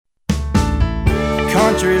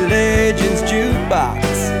Country Legends Jukebox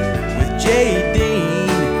with J. Dean,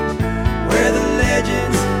 where the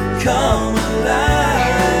legends come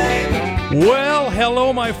alive. Well,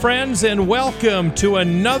 hello, my friends, and welcome to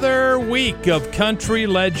another week of Country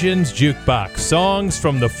Legends Jukebox. Songs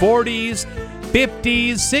from the 40s,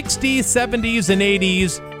 50s, 60s, 70s, and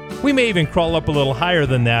 80s. We may even crawl up a little higher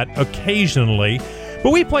than that occasionally,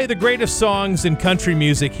 but we play the greatest songs in country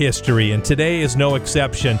music history, and today is no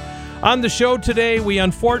exception. On the show today, we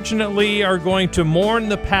unfortunately are going to mourn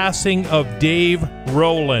the passing of Dave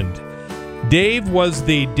Rowland. Dave was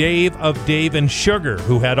the Dave of Dave and Sugar,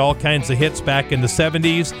 who had all kinds of hits back in the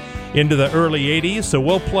 70s into the early 80s, so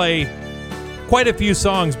we'll play quite a few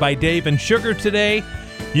songs by Dave and Sugar today.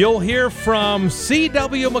 You'll hear from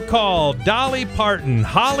C.W. McCall, Dolly Parton,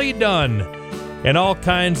 Holly Dunn, and all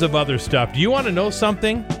kinds of other stuff. Do you want to know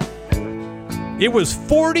something? It was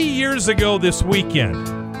 40 years ago this weekend.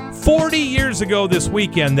 40 years ago this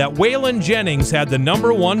weekend that Waylon Jennings had the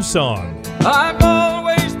number one song. I've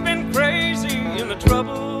always been crazy in the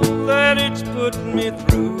trouble that it's put me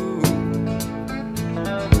through.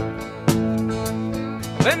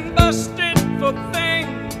 Been busted for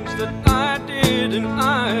things that I did and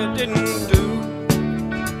I didn't do.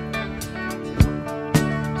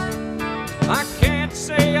 I can't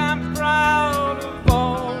say I'm proud of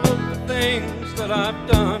all of the things that I've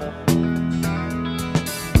done,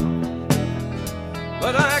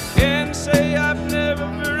 but I can say I've never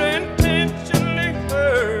intentionally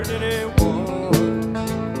hurt anyone.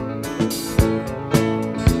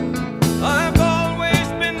 I've always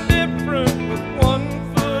been different with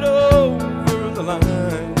 1 foot over the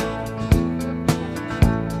line,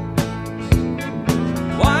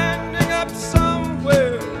 winding up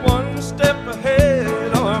somewhere 1 step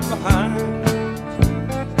ahead or behind.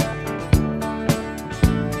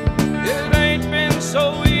 It ain't been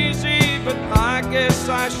so easy, but I guess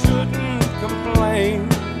I shouldn't complain.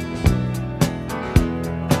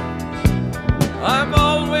 I've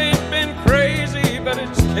always been crazy, but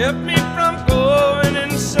it's kept me from going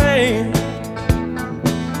insane.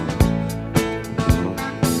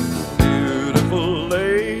 Beautiful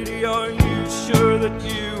lady, are you sure that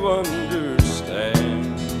you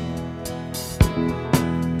understand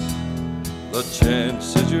the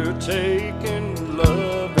chances you're taking,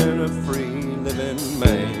 loving a free living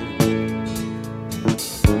man?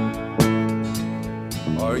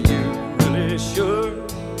 Are you really sure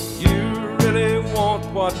you really want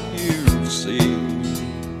what you see?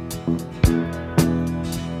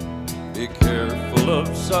 Be careful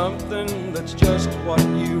of something that's just what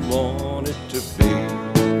you want it to be.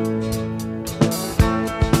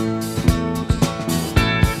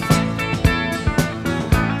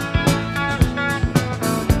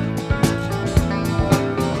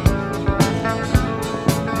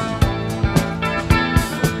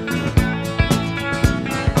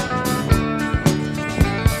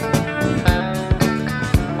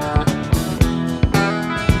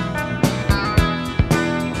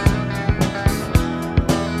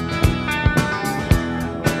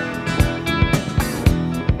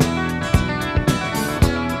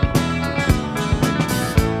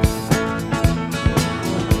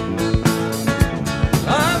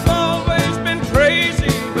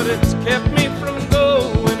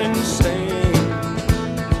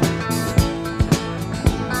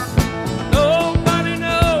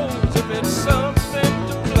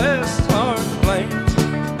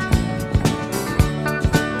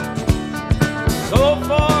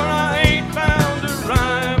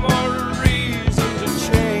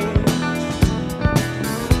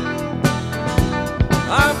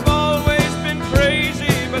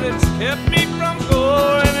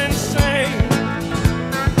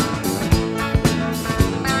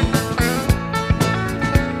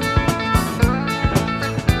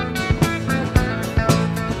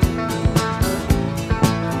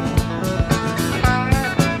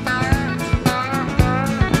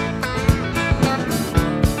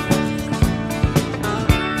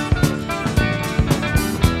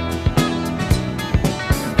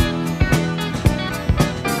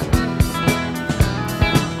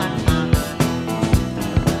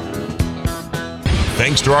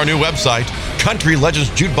 Thanks to our new website, Country Legends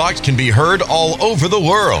Jukebox can be heard all over the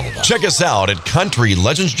world. Check us out at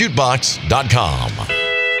countrylegendsjukebox.com.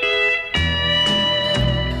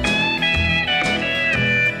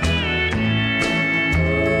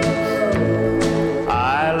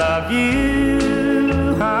 I love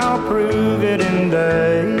you, I'll prove it in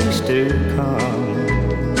days to come.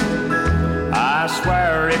 I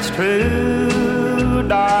swear it's true,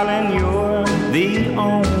 darling, you're the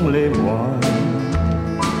only one.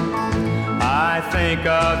 I think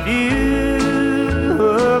of you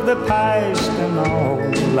the past and all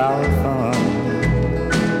our fun.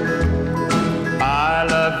 I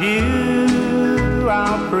love you,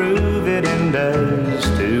 I'll prove it in days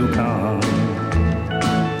to come.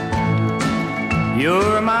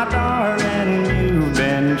 You're my darling, you've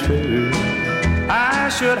been true. I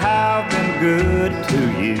should have been good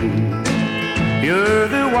to you. You're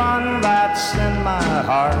the one that's in my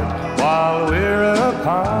heart while we're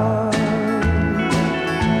apart.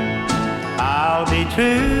 I'll be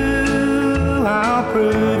true, I'll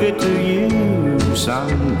prove it to you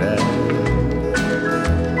someday.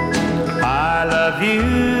 I love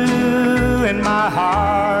you, in my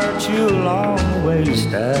heart you'll always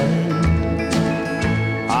stay.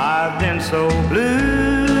 I've been so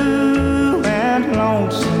blue and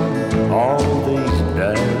lonesome all these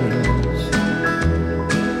days.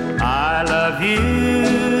 I love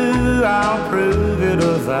you, I'll prove it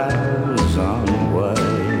 1,000 ways.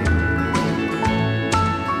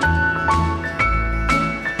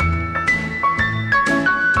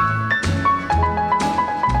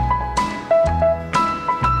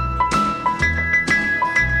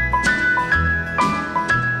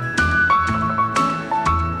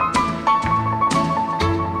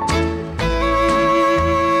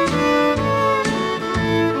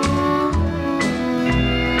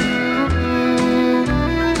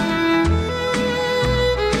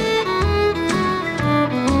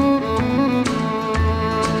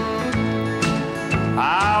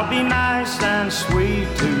 Sweet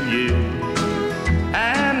to you,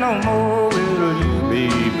 and no more will you be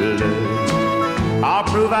blue. I'll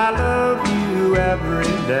prove I love you every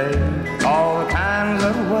day, all kinds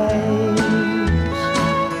of ways.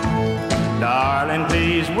 Darling,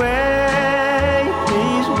 please wait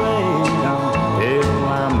until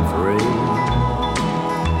I'm free.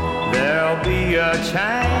 There'll be a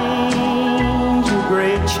change, a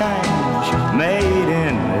great change made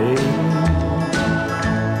in me.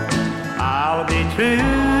 I'll be true,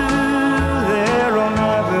 there'll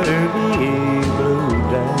never be blue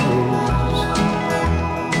days.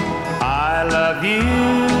 I love you,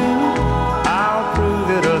 I'll prove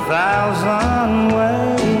it 1,000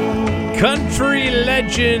 ways. Country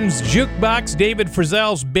Legends Jukebox, David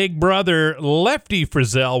Frizzell's big brother, Lefty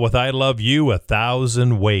Frizzell, with I Love You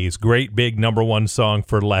 1,000 Ways. Great big #1 song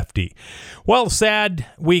for Lefty. Well, sad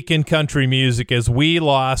week in country music as we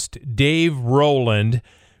lost Dave Rowland,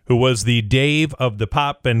 who was the Dave of the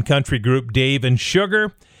pop and country group Dave and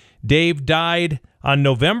Sugar. Dave died on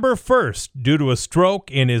November 1st due to a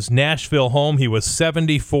stroke in his Nashville home. He was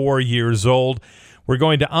 74 years old. We're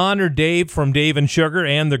going to honor Dave from Dave and Sugar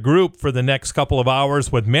and the group for the next couple of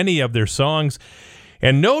hours with many of their songs.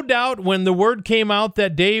 And no doubt when the word came out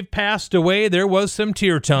that Dave passed away, there was some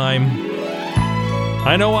tear time.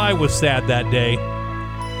 I know I was sad that day.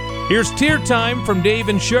 Here's Tear Time from Dave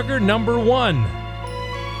and Sugar, #1.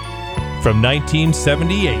 From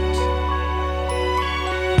 1978.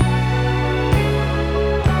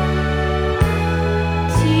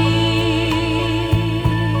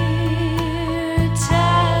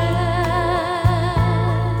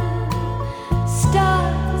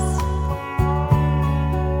 Sometimes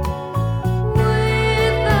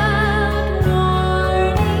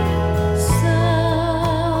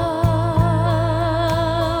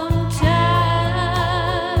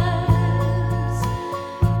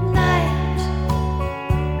night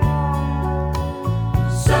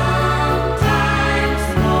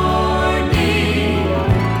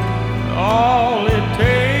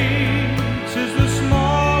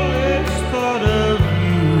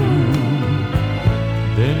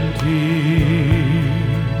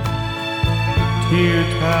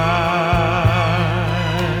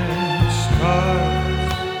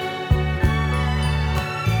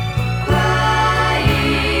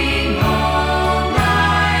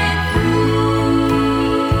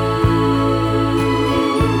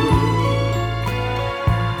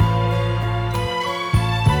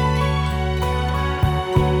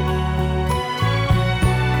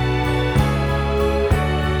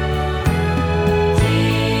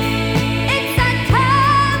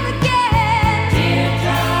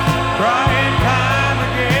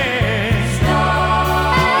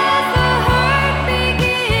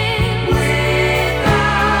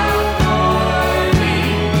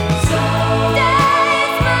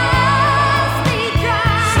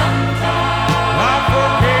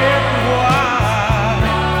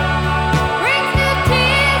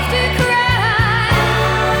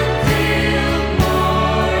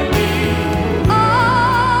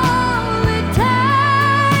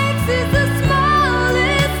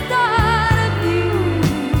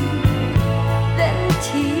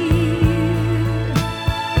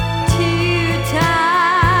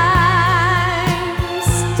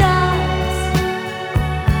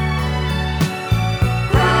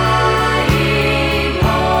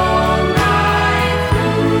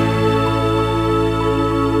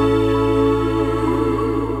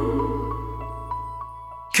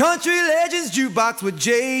Country Legends Jukebox with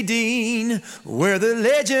J. Dean, where the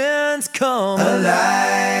legends come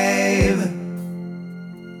alive.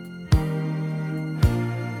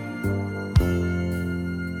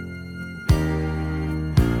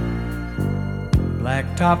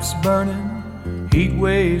 Blacktops burning, heat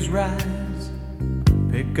waves rise.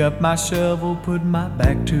 Pick up my shovel, put my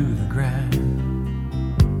back to the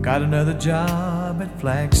grind. Got another job at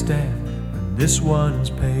Flagstaff, but this one's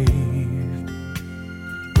paved.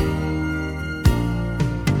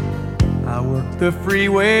 I work the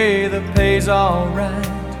freeway, the pay's alright,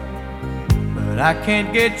 but I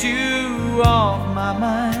can't get you off my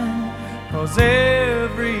mind, 'cause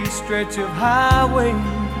every stretch of highway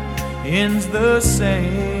ends the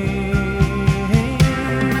same.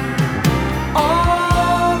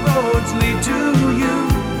 All roads lead to you.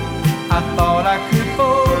 I thought I could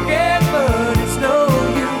forget, but it's no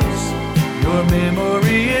use. Your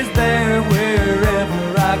memory is there wherever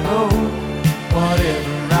I go,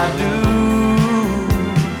 whatever I do.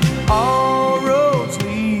 All roads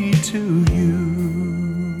lead to you.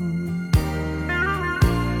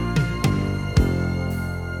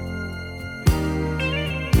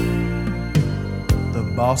 The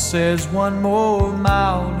boss says one more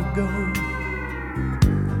mile to go.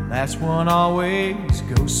 Last one always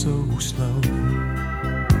goes so slow.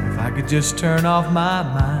 If I could just turn off my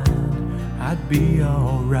mind, I'd be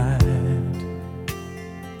alright.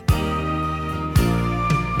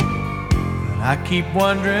 But I keep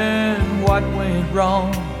wondering what went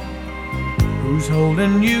wrong. Who's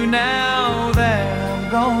holding you now that I'm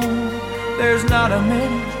gone? There's not a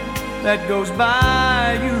minute that goes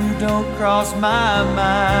by you don't cross my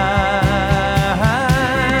mind.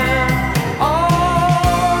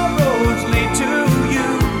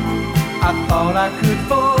 I thought I could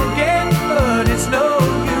forget, but it's no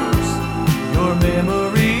use. Your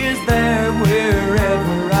memory is there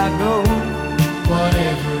wherever I go,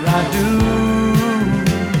 whatever I do.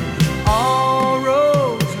 All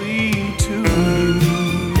roads lead to you.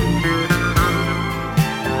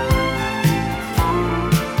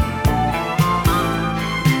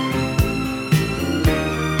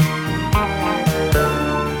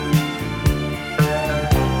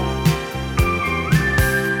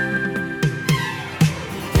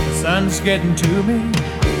 Sun's getting to me.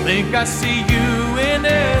 Think I see you in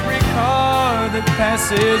every car that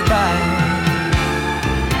passes by.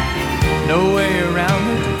 No way around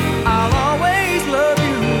it, I'll always love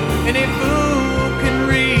you. Any fool can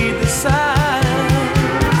read the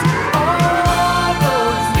signs. All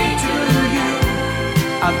roads lead to you.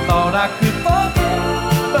 I thought I could forget,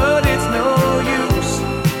 but it's no use.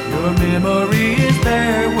 Your memory is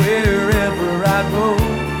there wherever I go,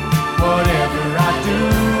 whatever I do.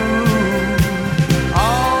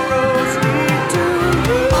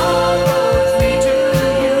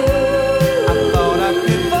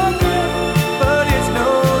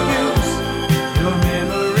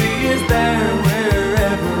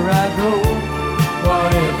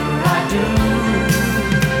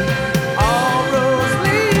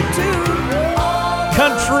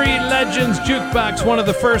 Country Legends Jukebox, one of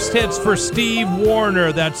the first hits for Steve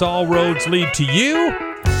Wariner. That's All Roads Lead to You.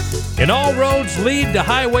 And all roads lead to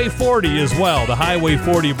Highway 40 as well, the Highway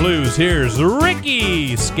 40 Blues. Here's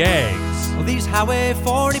Ricky Skaggs. Well, these Highway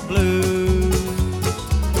 40 blues,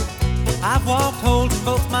 I've walked holes in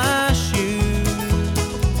both my shoes,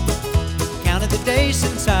 counted the days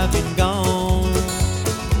since I've been gone,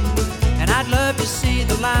 and I'd love to see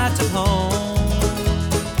the lights of home.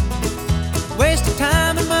 Wasted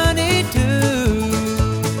time and money too,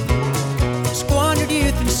 squandered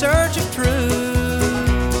youth in search of truth.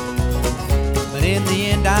 But in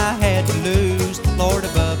the end I had to lose. Lord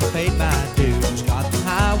above, I paid my dues. Got the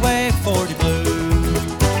Highway 40 blues.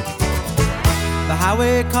 The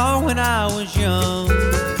highway car when I was young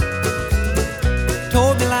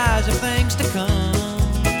told me lies of things to come.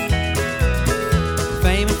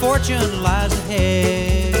 Fame and fortune lies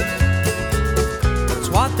ahead, it's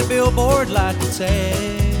what the billboard light would say.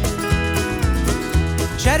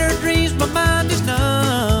 Shattered dreams, my mind is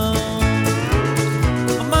numb.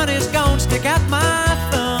 My money's gone, stick out my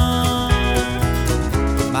thumb.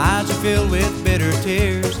 My eyes are filled with bitter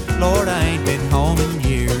tears. Lord, I ain't been home in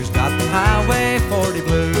years. Got the Highway 40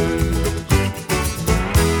 blues.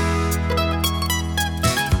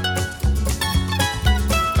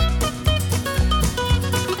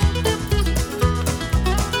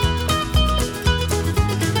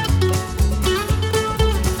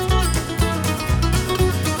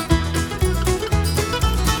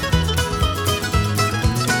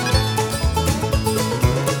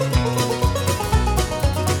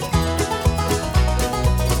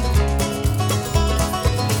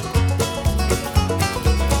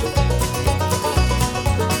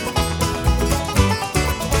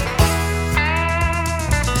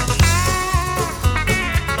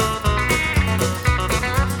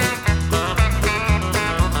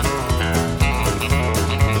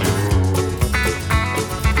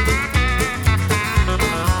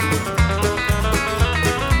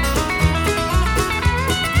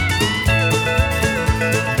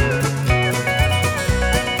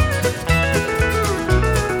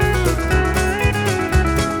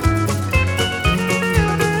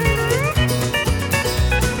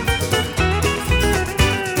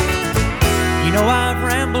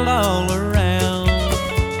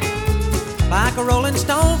 like a rolling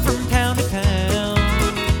stone from town to town.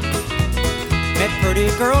 Met pretty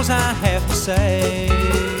girls, I have to say,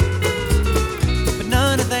 but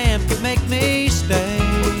none of them could make me stay.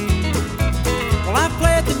 Well, I've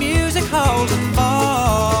played the music halls and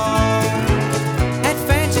bars, had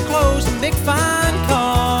fancy clothes and big fine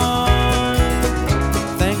cars,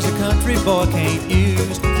 things a country boy can't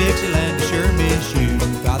use. Dixieland sure miss you,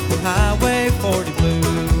 got the Highway 40 blues.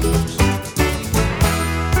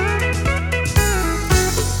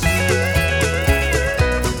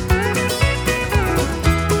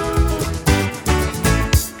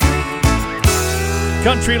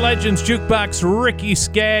 Country Legends Jukebox, Ricky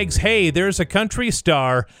Skaggs. Hey, there's a country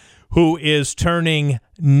star who is turning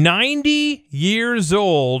 90 years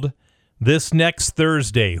old this next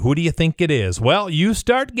Thursday. Who do you think it is? Well, you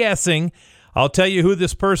start guessing. I'll tell you who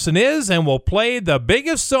this person is, and we'll play the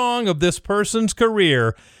biggest song of this person's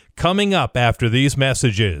career coming up after these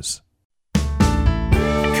messages.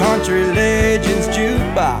 Country Legends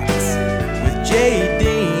Jukebox with J.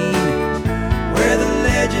 Dean, where the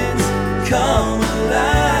legends come alive.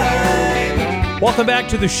 Welcome back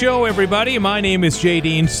to the show, everybody. My name is J.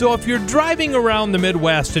 Dean. So if you're driving around the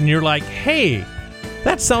Midwest and you're like, hey,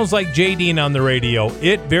 that sounds like J. Dean on the radio,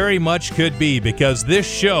 it very much could be, because this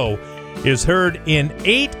show is heard in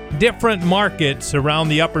 8 different markets around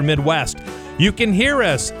the upper Midwest. You can hear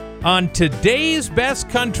us on today's best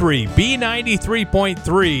country,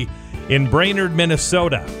 B93.3 in Brainerd,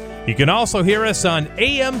 Minnesota. You can also hear us on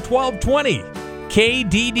AM 1220,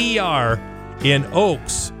 KDDR in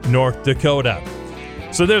Oaks, North Dakota.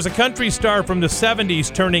 So there's a country star from the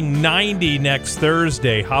 70s turning 90 next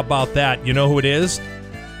Thursday. How about that? You know who it is?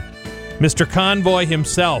 Mr. Convoy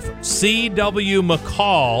himself, C.W.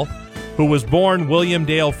 McCall, who was born William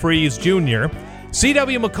Dale Freese Jr.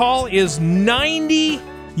 C.W. McCall is 90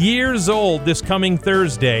 years old this coming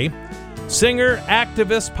Thursday. Singer,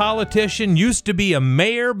 activist, politician, used to be a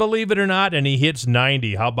mayor, believe it or not, and he hits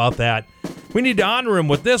 90. How about that? We need to honor him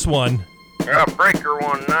with this one. Breaker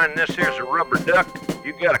 19, this here's a rubber duck.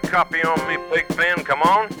 You got a copy on me, Big Ben? Come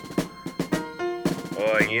on.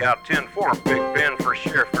 Yeah, 10-4, Big Ben, for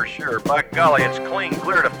sure. By golly, it's clean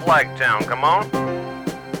clear to Flagtown. Come on.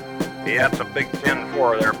 Yeah, it's a big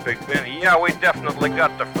 10-4 there, Big Ben. Yeah, we definitely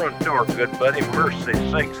got the front door, good buddy. Mercy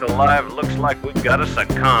sakes alive, looks like we got us a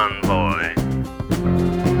convoy.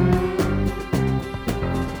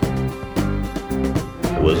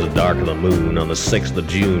 It was the dark of the moon on the 6th of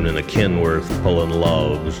June in a Kenworth pulling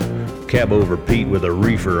logs. Cab over Pete with a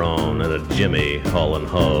reefer on and a Jimmy hauling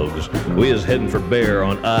hogs. We was heading for Bear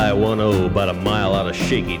on I-10 about a mile out of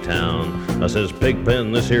Shaky Town. I says,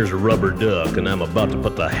 Pigpen, this here's a rubber duck, and I'm about to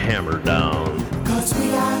put the hammer down. 'Cause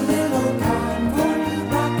we got a little convoy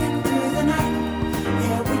rocking through the night.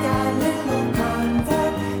 Yeah, we got a little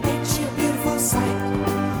convoy, ain't she a beautiful sight?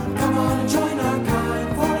 Come on and join our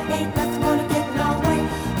convoy, ain't nothing gonna get in our way.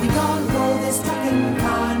 We gonna roll this trucking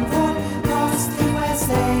convoy across the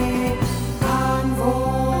USA.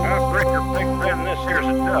 Breaker, Big Ben, this here's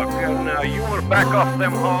a duck. Now, you want to back off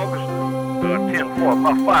them hogs? 10-4,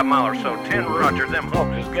 about 5 mile or so. 10 Roger, them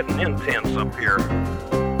hogs is getting intense up here.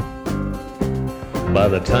 By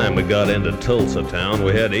the time we got into Tulsa town,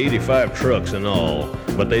 we had 85 trucks in all.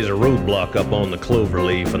 But they's a roadblock up on the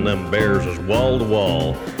Cloverleaf, and them bears was wall to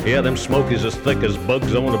wall. Yeah, them smokies as thick as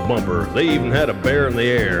bugs on a bumper. They even had a bear in the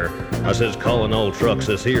air. I says, calling all trucks,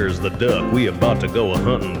 this here's the duck. We about to go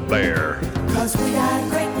a-hunting bear. 'Cause we got a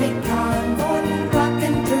great big convoy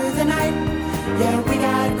rocking through the night. Yeah, we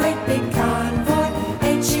got a great big convoy,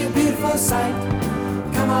 ain't she a beautiful sight?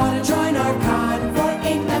 Come on and join our convoy,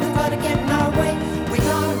 ain't nothing but a get in our way. We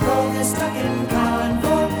gonna roll this trucking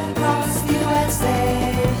convoy across the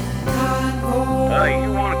USA. Convoy.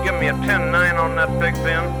 You want to give me a 10-9 on that, Big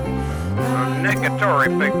Ben? Negatory,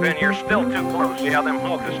 Big Ben, you're still too close. Yeah, them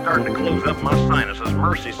hogs is starting to close up my sinuses.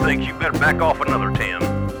 Mercy sakes, you better back off another 10.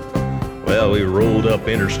 Well, we rolled up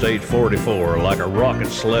Interstate 44 like a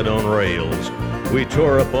rocket sled on rails. We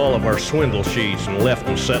tore up all of our swindle sheets and left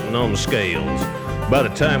them setting on the scales. By the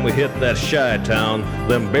time we hit that shy town,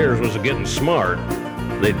 them bears was getting smart.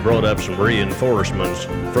 They'd brought up some reinforcements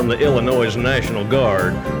from the Illinois National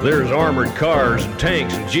Guard. There's armored cars and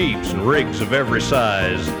tanks and jeeps and rigs of every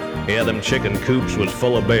size. Yeah, them chicken coops was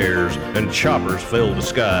full of bears, and choppers filled the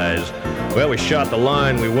skies. Well, we shot the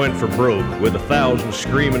line, we went for broke, with 1,000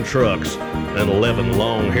 screaming trucks, and 11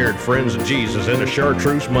 long-haired friends of Jesus in a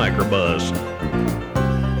chartreuse microbus.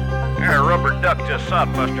 Rubber duck to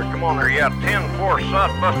Sodbuster. Come on there, yeah, 10-4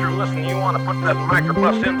 Sodbuster. Listen, you want to put that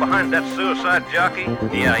microbus in behind that suicide jockey?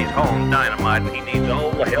 Yeah, he's hauling dynamite, and he needs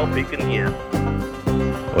all the help he can get.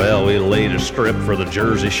 Well, we laid a strip for the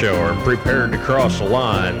Jersey Shore and prepared to cross the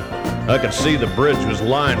line. I could see the bridge was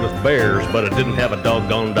lined with bears, but it didn't have a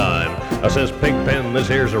doggone dime. I says, Pigpen, this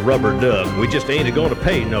here's a rubber duck. We just ain't a-gonna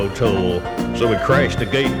pay no toll. So we crashed the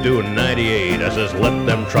gate doing 98. I says, let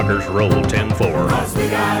them truckers roll 10-4. 'Cause we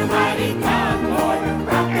got a mighty convoy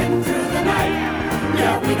rocking through the night.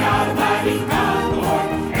 Yeah, we got a mighty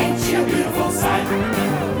convoy. Ain't she a beautiful sight?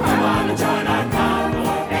 Come on and join our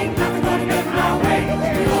convoy. Ain't nothing gonna get in our way. We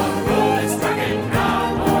gonna roll this trucking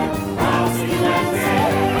convoy across the USA.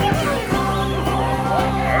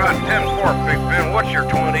 All right, 10-4, Big Ben. What's your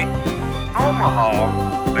 20?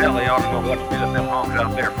 Omaha. Well, they ought to know what to do with them hogs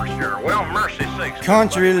out there for sure. Well, mercy sakes.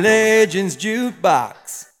 Country Legends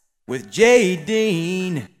Jukebox with J.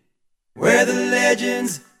 Dean, where the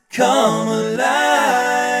legends come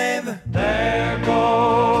alive. There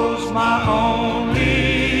goes my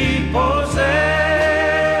only possession.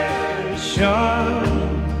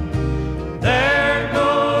 There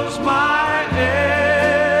goes my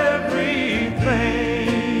everything.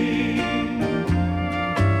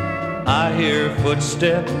 I hear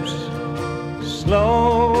footsteps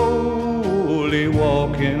slowly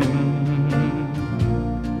walking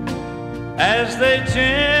as they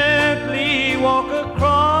gently walk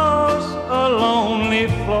across a lonely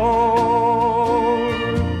floor,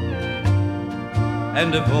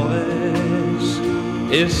 and a voice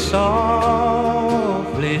is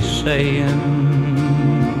softly saying,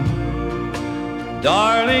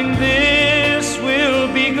 darling, this will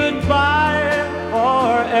be goodbye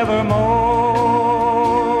forevermore.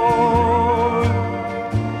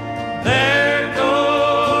 There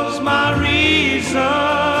goes my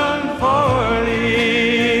reason for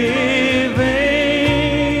living.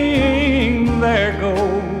 There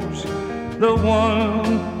goes the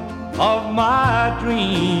one of my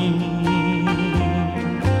dreams.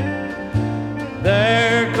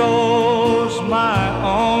 There goes my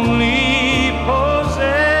only possession.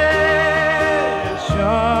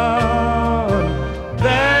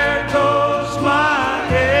 There goes my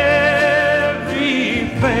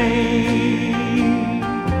everything.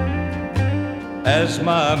 As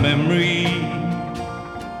my memory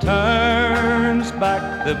turns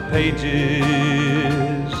back the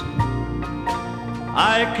pages,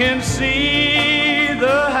 I can see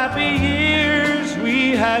the happy years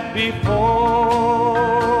we had before.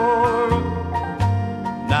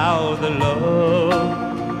 Now the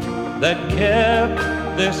love that kept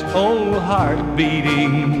this old heart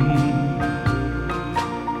beating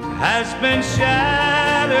has been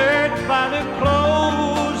shattered by the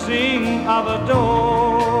closing of a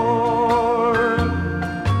door.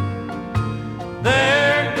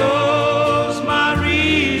 There goes my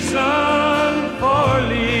reason for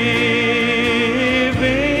living.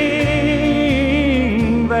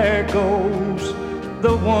 There goes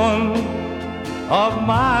the one of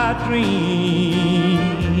my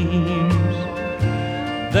dreams.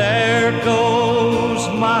 There goes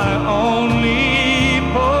my only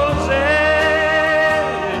possession.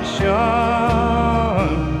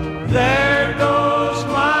 There goes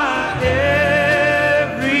my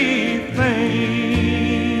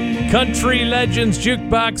everything. Country Legends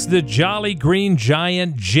Jukebox, the Jolly Green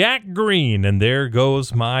Giant, Jack Green, and there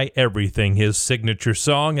goes my everything, his signature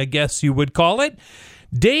song, I guess you would call it.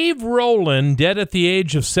 Dave Rowland, dead at the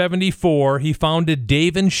age of 74, he founded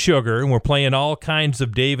Dave and Sugar, and we're playing all kinds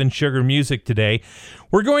of Dave and Sugar music today.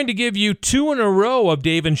 We're going to give you 2 in a row of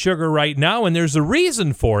Dave and Sugar right now, and there's a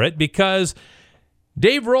reason for it, because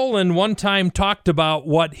Dave Rowland one time talked about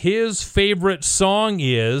what his favorite song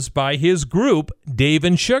is by his group, Dave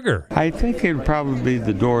and Sugar. I think it would probably be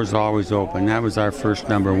The Door's Always Open. That was our first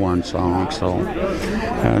 #1 song, so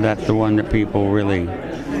that's the one that people really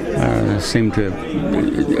seem to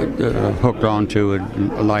have hooked onto it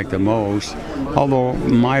like the most. Although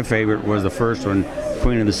my favorite was the first one,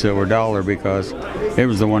 Queen of the Silver Dollar, because it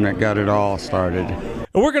was the one that got it all started.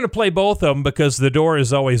 We're going to play both of them because The Door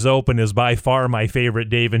Is Always Open is by far my favorite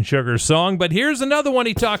Dave and Sugar song. But here's another one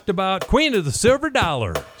he talked about, Queen of the Silver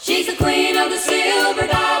Dollar. She's the queen of the silver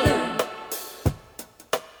dollar.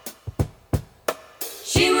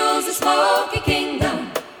 She rules the smoky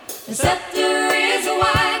kingdom. The scepter is a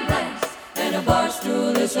wine glass, and a bar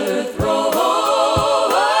stool is her throne.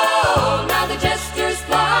 Now the jesters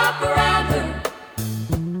flock around her,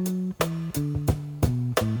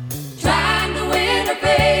 trying to win her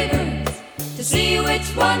favors, to see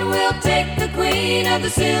which one will take the queen of the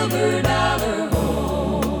silver dollar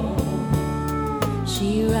home.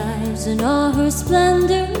 She rides in all her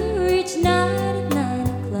splendor each night at 9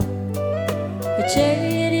 o'clock. Her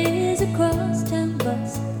chariot is a crosstown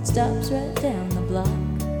bus, stops right down the block.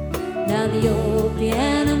 Now the old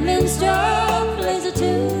piano orchestra plays a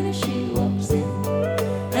tune as she walks in,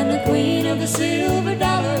 and the queen of the silver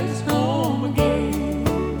dollar's home again.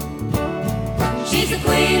 She's the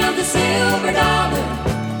queen of the silver dollar.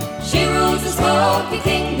 She rules the smoky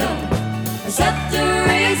kingdom. Her scepter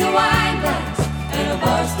is a wine glass, and a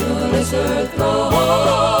bar stool is her throne.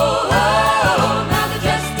 Now the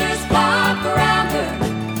jesters flock around her,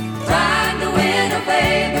 trying to win her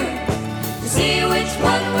favor, to see which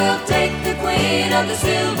one will take the queen of the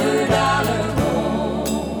silver dollar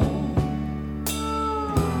home.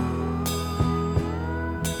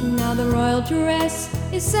 Now the royal dress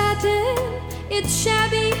is satin, it's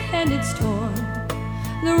shabby and it's torn.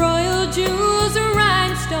 The royal jewels are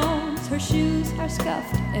rhinestones, her shoes are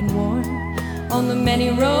scuffed and worn. On the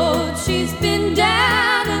many roads she's been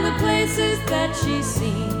down and the places that she's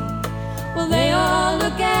seen, well, they all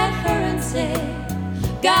look at her and say,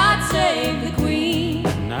 God save the queen.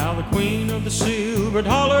 Now the queen of the silver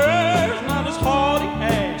dollar is not as haughty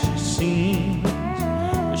as she seems,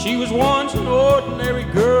 but she was once an ordinary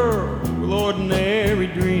girl with ordinary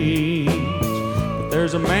dreams. But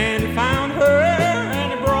there's a man who found her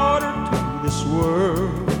and he brought her to this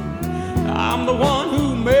world. I'm the one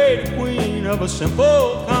who made a queen of a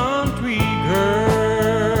simple country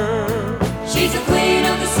girl. She's the queen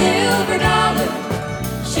of the silver dollar.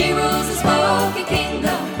 She rules the smoky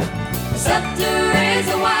kingdom. A scepter is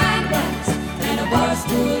a wine glass, and a bar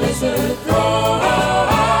stool is her throne.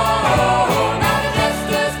 Now the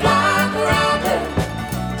jesters flock around her,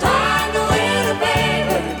 trying to win her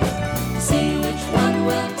favor, to see which one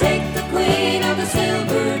will take the queen of the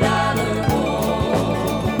silver dollar home.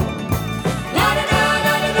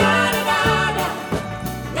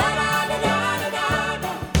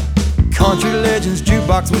 Country Legends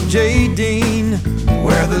Jukebox with J. Dean,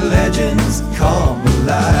 where the legends come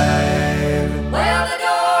alive. Well, the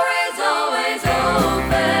door is always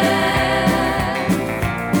open,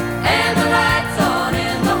 and the lights on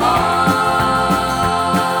in the hall,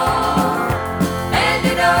 and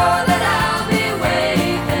you know that I'll be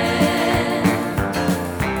waiting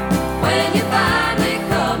when you finally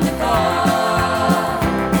come to call.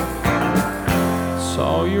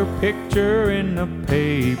 Saw your picture in the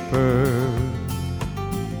paper,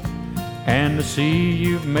 and to see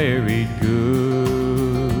you've married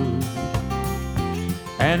good,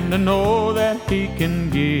 and to know that he can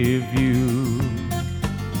give you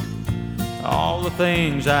all the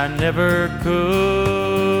things I never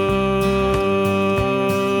could.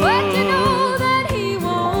 But you know that he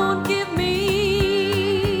won't give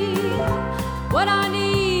me what I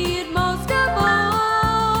need most of all.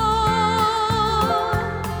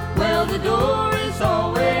 Well, the door is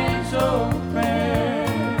always open,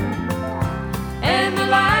 and the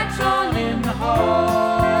lights on in the hall.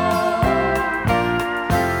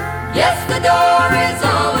 Yes, the door is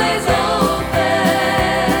always open,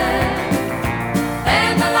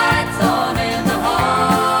 and the lights on in the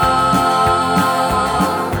hall.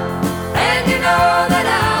 And you know that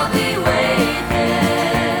I'll be waiting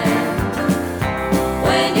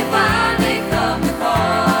when you finally come to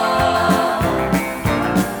call.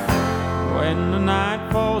 When the night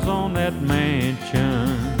falls on that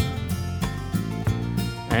mansion,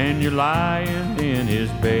 and you're lying in his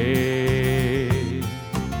bed,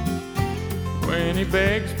 when he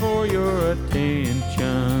begs for your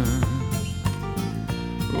attention,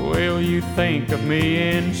 will you think of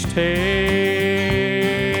me instead?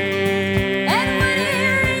 And when he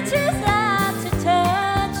reaches out to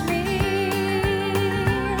touch me,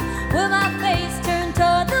 will my face turn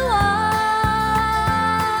toward the wall?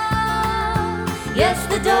 Yes,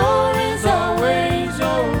 the door is always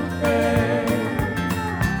open,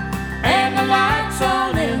 and the lights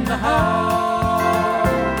on in the hall.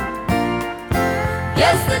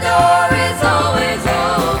 Yes, the door is always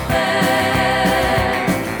open,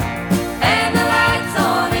 and the lights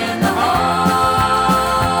on in the hall.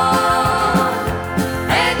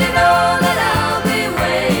 And you know that I'll be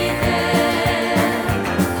waiting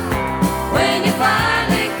when you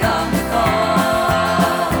finally come to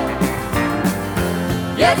call.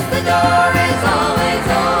 Yes, the door is always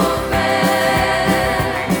open.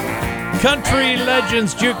 Country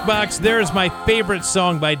Legends Jukebox. There's my favorite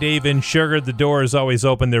song by Dave and Sugar. The Door is Always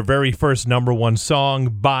Open, their very first #1 song,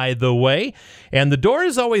 by the way. And The Door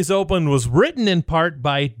is Always Open was written in part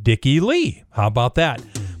by Dickie Lee. How about that?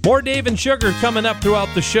 More Dave and Sugar coming up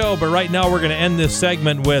throughout the show, but right now we're going to end this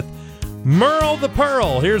segment with Merle the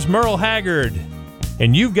Pearl. Here's Merle Haggard.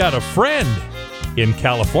 And You've Got a Friend in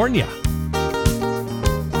California.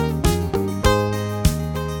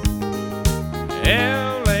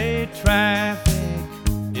 LA traffic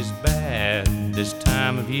is bad this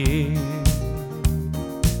time of year.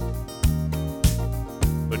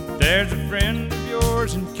 There's a friend of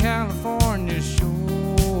yours in California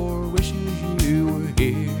sure wishes you were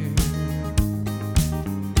here.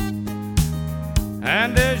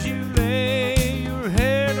 And as you lay your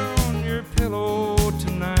head on your pillow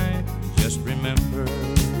tonight, just remember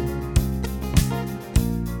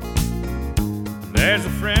there's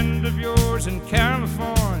a friend of yours in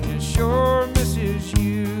California sure misses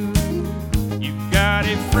you. You've got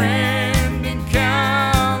a friend in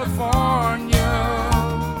California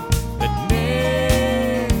that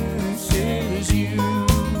misses you.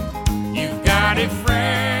 You've got a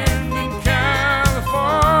friend in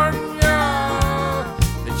California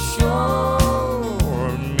that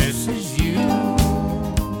sure misses you.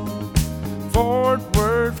 Fort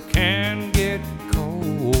Worth can get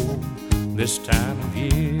cold this time of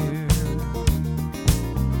year,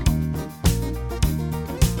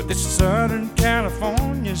 but this Southern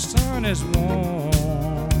California sun is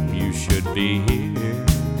warm. You should be here.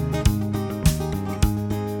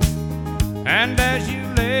 And as you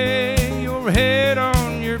lay your head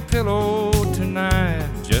on your pillow tonight,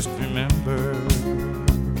 just remember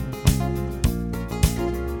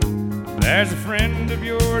there's a friend of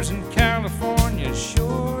yours in California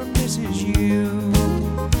sure misses you.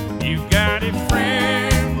 You've got a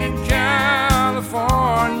friend in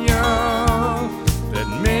California that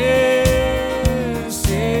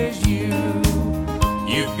misses you.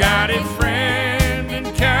 You've got a friend in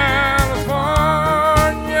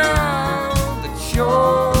California that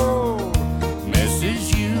sure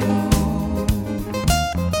misses you.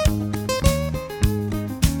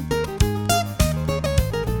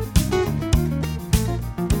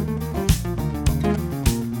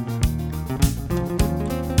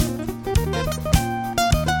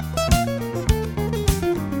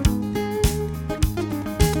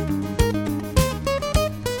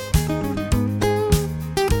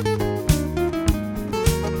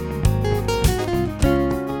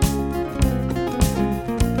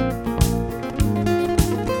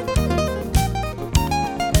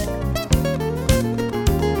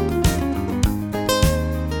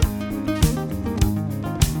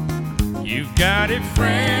 You've got a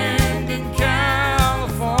friend in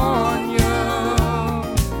California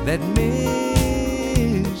that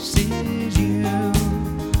misses you.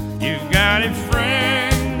 You've got a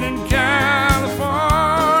friend in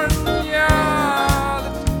California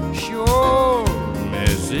that sure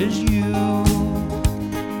misses you.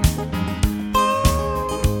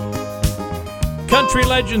 Country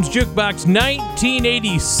Legends Jukebox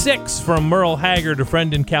 1986 from Merle Haggard, a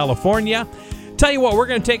friend in California. Tell you what, we're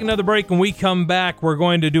going to take another break. When we come back, we're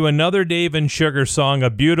going to do another Dave and Sugar song, a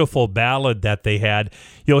beautiful ballad that they had.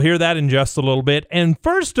 You'll hear that in just a little bit. And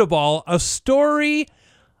first of all, a story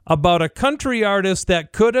about a country artist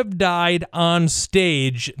that could have died on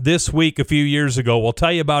stage this week a few years ago. We'll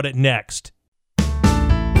tell you about it next.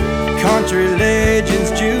 Country Legends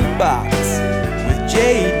Jukebox with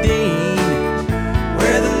J. Dean,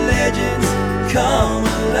 where the legends come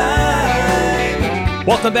alive.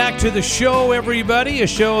 Welcome back to the show, everybody. A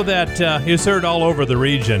show that is heard all over the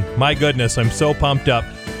region. My goodness, I'm so pumped up.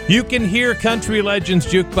 You can hear Country Legends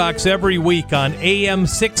Jukebox every week on AM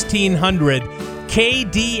 1600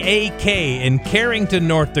 KDAK in Carrington,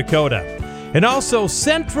 North Dakota. And also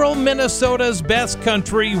Central Minnesota's Best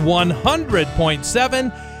Country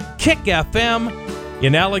 100.7 Kick FM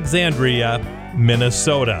in Alexandria,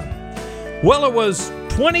 Minnesota. Well, it was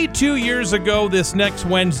 22 years ago this next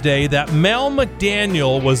Wednesday that Mel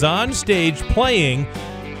McDaniel was on stage playing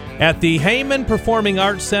at the Heyman Performing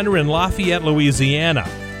Arts Center in Lafayette, Louisiana.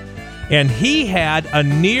 And he had a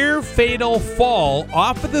near-fatal fall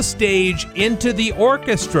off of the stage into the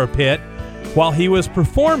orchestra pit while he was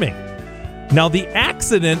performing. Now, the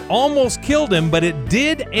accident almost killed him, but it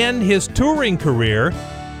did end his touring career,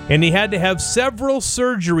 and he had to have several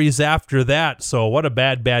surgeries after that. So what a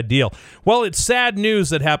bad deal. Well, it's sad news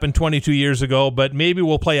that happened 22 years ago, but maybe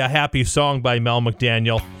we'll play a happy song by Mel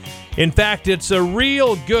McDaniel. In fact, it's a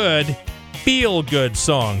real good, feel-good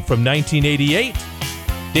song from 1988.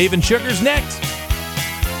 Dave and Sugar's next.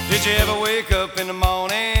 Did you ever wake up in the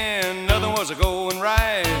morning, nothing was a-going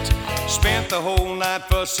right? Spent the whole night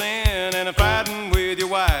fussing and fighting with your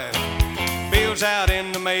wife. Bills out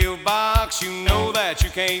in the mailbox, you know that you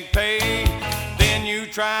can't pay. Then you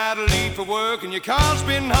try to leave for work and your car's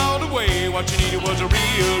been hauled away. What you needed was a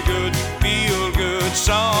real good, feel-good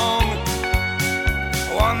song,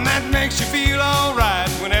 one that makes you feel alright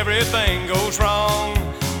when everything goes wrong,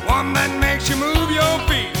 one that makes you move your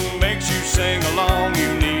feet and makes you sing along.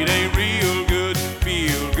 You need a real good,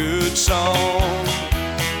 feel-good song.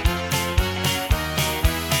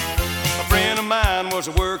 A friend of mine was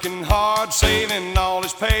working hard, saving all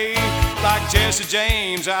his pay. Like Jesse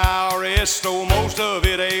James, the IRS stole most of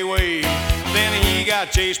it away. Then he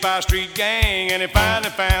got chased by a street gang and he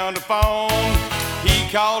finally found a phone. He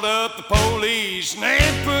called up the police and they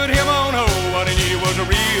put him on hold. What he needed was a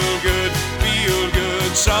real good,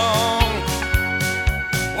 feel-good song.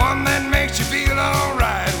 One that makes you feel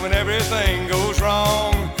alright when everything goes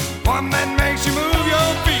wrong. One that makes you move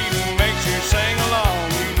your feet and makes you sing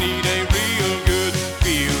along. You need a real good,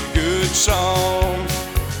 feel-good song.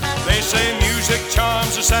 They say music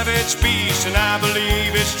charms a savage beast, and I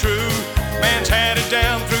believe it's true. Man's had it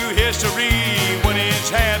down through history. When he's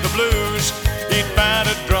had the blues, he'd find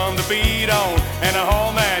a drum to beat on and a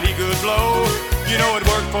horn that he could blow. You know it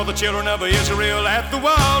worked for the children of Israel at the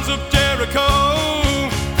walls of Jericho.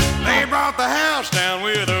 They brought the house down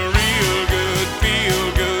with a real good,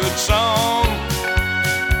 feel-good song.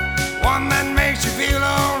 One that makes you feel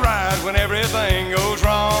alright when everything goes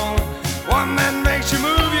wrong. One that makes you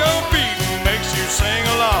move your feet and makes you sing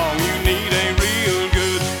along. You need a real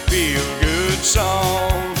good, feel-good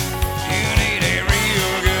song. You need a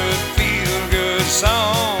real good, feel-good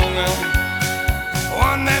song.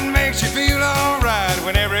 One that makes you feel alright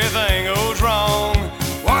when everything goes wrong.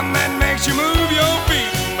 One that makes you move your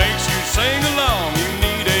feet and makes you sing along. You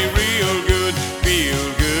need a real good,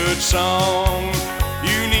 feel-good song.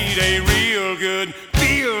 You need a real good,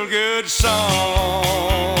 feel-good song.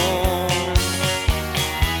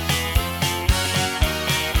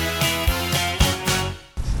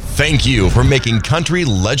 Thank you for making Country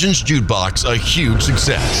Legends Jukebox a huge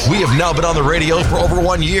success. We have now been on the radio for over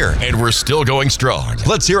 1 year, and we're still going strong.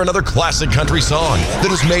 Let's hear another classic country song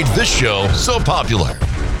that has made this show so popular.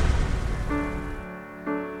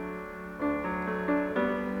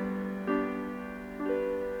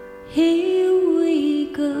 Here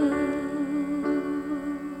we go,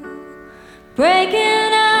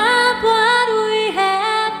 breaking up what we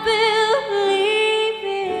have built,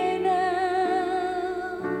 leaving out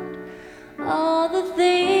all the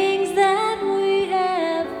things that we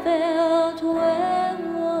have felt. Where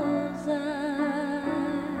was I?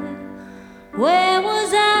 Where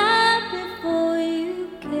was I before you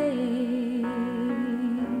came?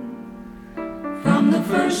 From the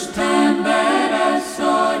first time that I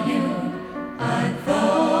saw you, I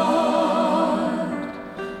thought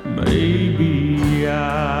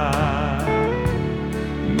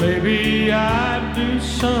maybe I'd do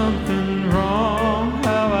something wrong,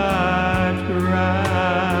 how I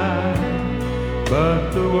tried,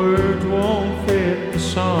 but the words won't fit the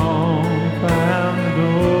song. Found the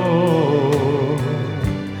door,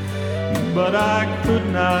 but I could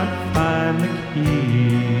not find the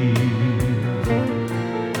key.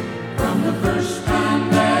 from the first time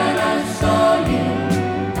that I saw you,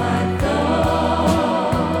 I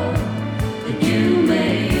thought that you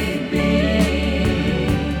may be.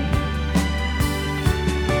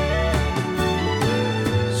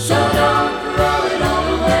 So don't throw it all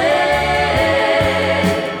away.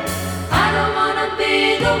 I don't wanna be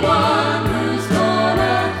the one who's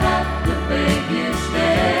gonna have to beg you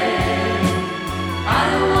stay. I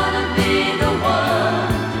don't wanna be the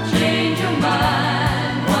one to change your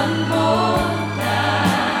mind one more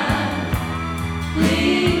time.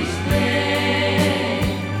 Please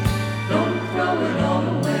stay. Don't throw it all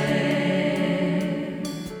away.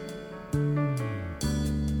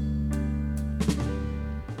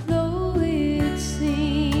 Though it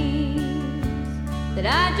seems that I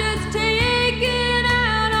just take it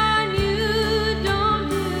out on you, don't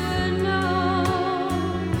you know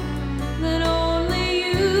that only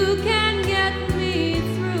you can get me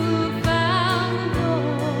through? Found the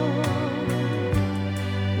door.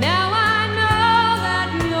 Now I know that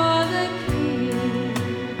you're the key.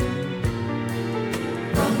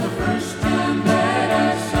 From the first time that I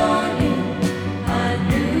saw you, I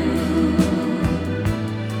knew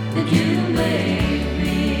that you made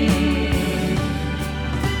me.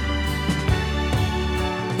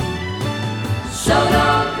 So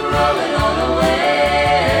don't throw it all away.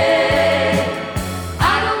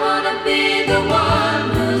 I don't wanna be the one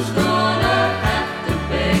who's gonna have to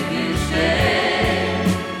beg you stay.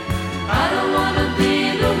 I don't wanna be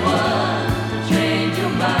the one to change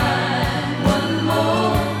your mind one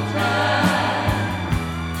more time.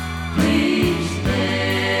 Please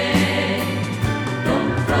stay.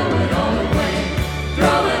 Don't throw it all away.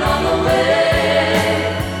 Throw it all away.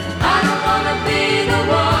 I don't wanna be the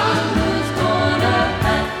one who's gonna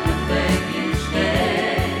have to beg you stay.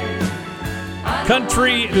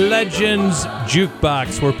 Country Legends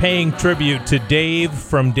Jukebox. We're paying tribute to Dave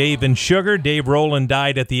from Dave and Sugar. Dave Rowland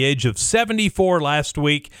died at the age of 74 last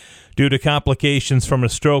week. due to complications from a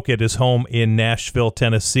stroke at his home in Nashville,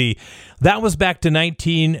 Tennessee. That was back to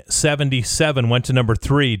 1977, went to number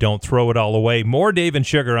 3, Don't Throw It All Away. More Dave and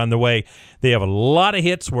Sugar on the way. They have a lot of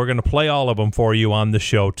hits. We're going to play all of them for you on the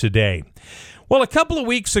show today. Well, a couple of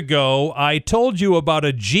weeks ago, I told you about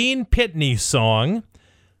a Gene Pitney song,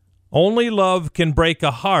 Only Love Can Break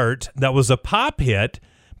a Heart, that was a pop hit,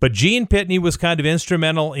 but Gene Pitney was kind of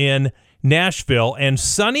instrumental in Nashville, and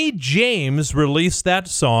Sonny James released that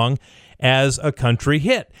song as a country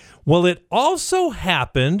hit. Well, it also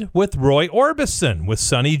happened with Roy Orbison, with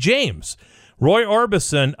Sonny James. Roy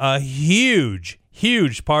Orbison, a huge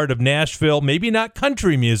part of Nashville, maybe not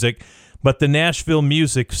country music, but the Nashville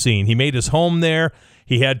music scene. He made his home there.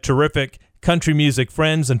 He had terrific country music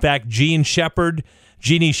friends. In fact, Jeannie Shepherd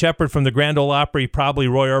from the Grand Ole Opry, probably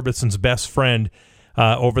Roy Orbison's best friend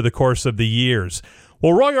over the course of the years.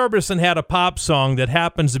 Well, Roy Orbison had a pop song that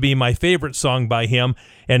happens to be my favorite song by him,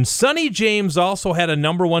 and Sonny James also had a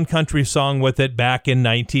number 1 country song with it back in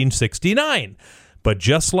 1969. But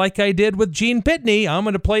just like I did with Gene Pitney, I'm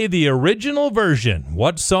going to play the original version.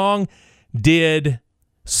 What song did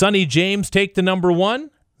Sonny James take the number 1?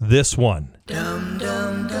 This one. Dum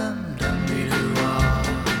dum dum dum dee doo ah.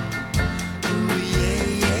 Ooh yeah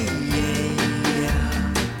yeah yeah yeah.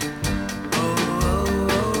 Oh oh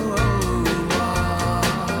oh oh ah.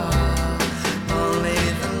 Only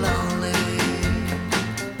the lonely,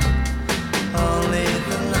 only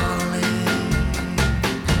the lonely,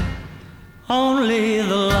 only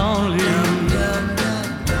the lonely. Dum dum dum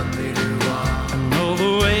dum dee doo ah. Know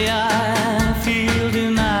the way I feel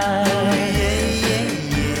tonight.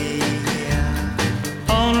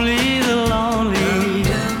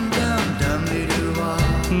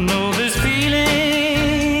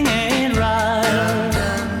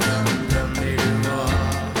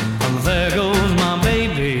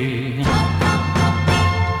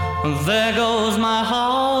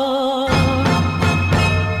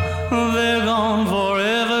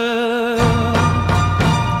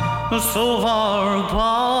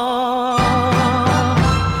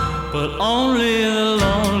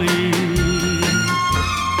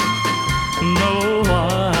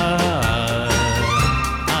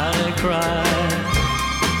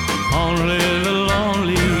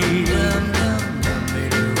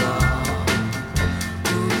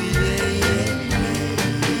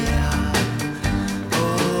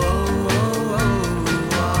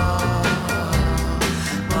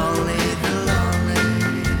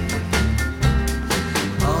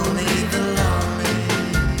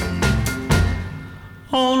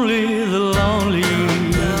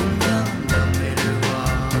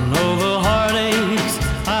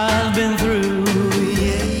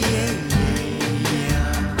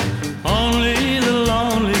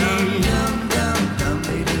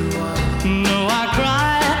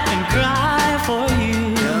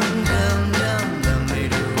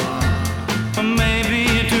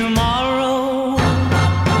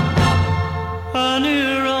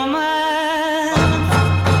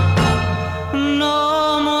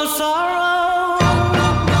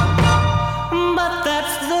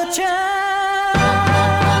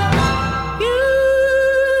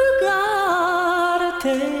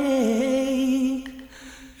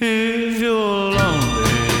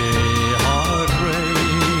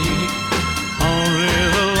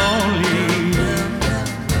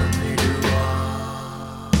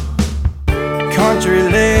 Country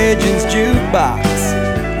Legends Jukebox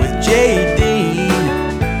with J. Dean,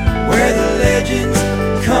 where the legends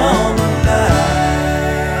come alive.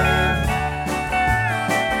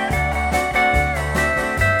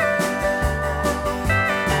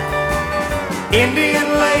 Indian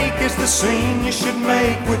Lake is the scene you should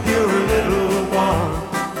make with your little one.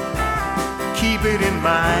 Keep it in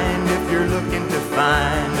mind if you're looking to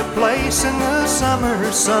find a place in the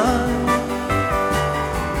summer sun.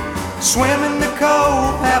 Swim in the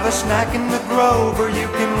cove, have a snack in the grove, or you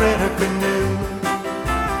can rent a canoe.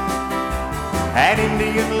 At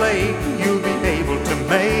Indian Lake, you'll be able to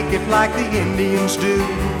make it like the Indians do.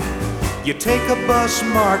 You take a bus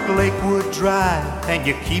marked Lakewood Drive, and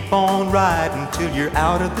you keep on riding till you're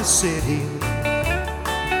out of the city,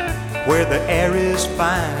 where the air is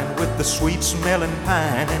fine with the sweet smelling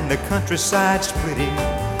pine and the countryside's pretty.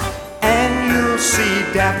 And you'll see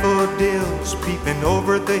daffodils peeping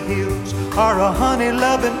over the hills, or a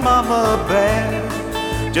honey-loving mama bear.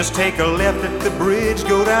 Just take a left at the bridge,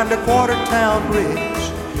 go down to Quartertown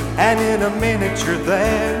Bridge, and in a minute you're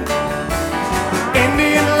there.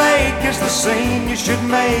 Indian Lake is the scene you should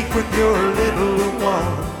make with your little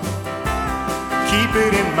one. Keep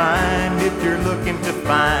it in mind if you're looking to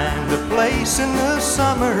find a place in the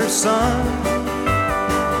summer sun.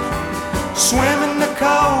 Swim in the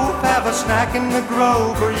cove, have a snack in the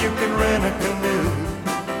grove, or you can rent a canoe.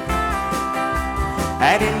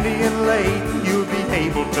 At Indian Lake, you'll be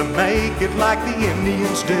able to make it like the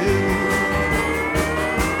Indians do.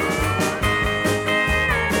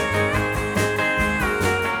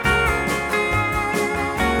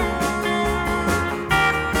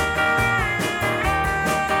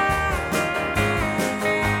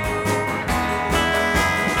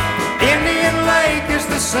 Indian Lake is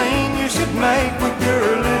the scene you should make with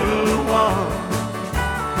your little one.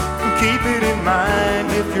 Keep it in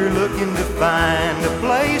mind if you're looking to find a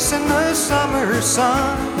place in the summer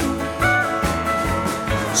sun.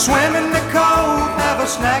 Swim in the cove, have a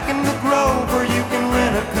snack in the grove, or you can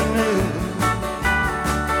rent a canoe.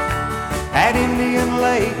 At Indian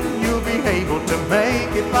Lake, you'll be able to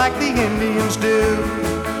make it like the Indians do.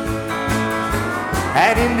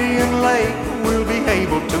 At Indian Lake, we'll be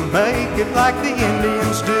able to make it like the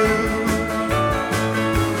Indians do.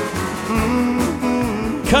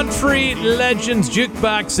 Country Legends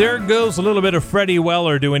Jukebox. There goes a little bit of Freddie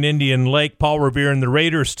Weller doing Indian Lake. Paul Revere and the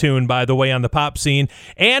Raiders tune, by the way, on the pop scene.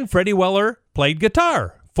 And Freddie Weller played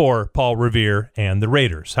guitar for Paul Revere and the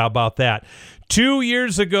Raiders. How about that? 2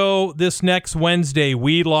 years ago, this next Wednesday,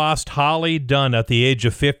 we lost Holly Dunn at the age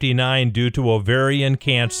of 59 due to ovarian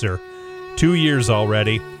cancer. 2 years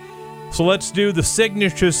already. So let's do the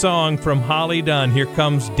signature song from Holly Dunn. Here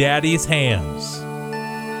comes Daddy's Hands.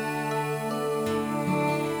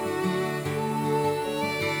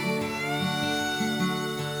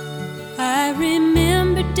 I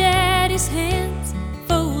remember Daddy's hands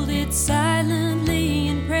folded silently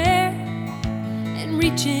in prayer and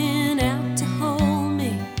reaching out to hold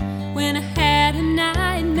me when I had a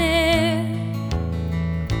nightmare.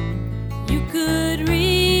 You could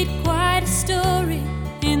read quite a story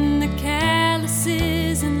in the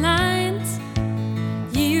calluses and lines.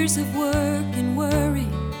 Years of work and worry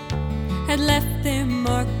had left their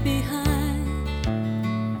mark behind.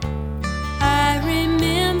 I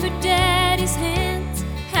remember Daddy's hands,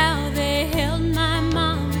 how they held my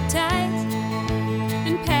mama tight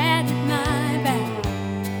and patted my back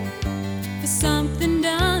for something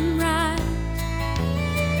done right.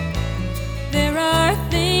 There are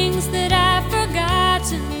things that I've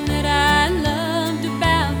forgotten that I loved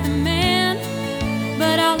about the man,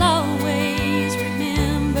 but I'll always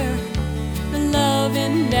remember the love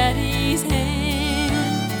in Daddy's hands.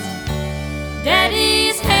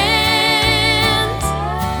 Daddy's hands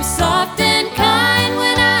were soft and kind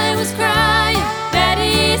when I was crying.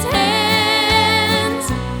 Daddy's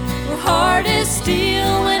hands were hard as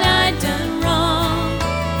steel when I'd done wrong.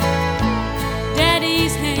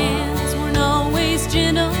 Daddy's hands weren't always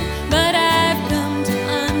gentle, but I've come to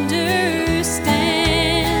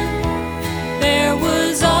understand there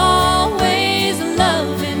was always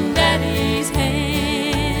love in Daddy's hands.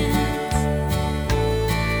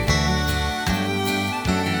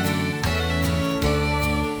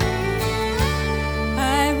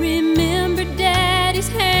 I remember Daddy's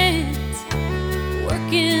hands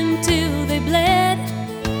working till they bled,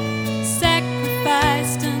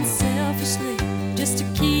 sacrificed unselfishly just to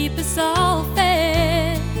keep us all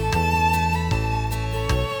fed.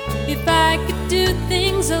 If I could do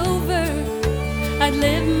things over, I'd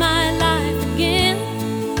live my life again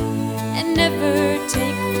and never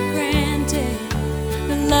take for granted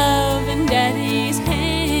the love in Daddy's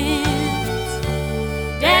hands.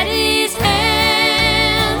 Daddy's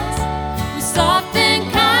hands were soft and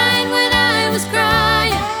kind when I was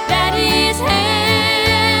crying. Daddy's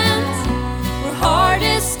hands were hard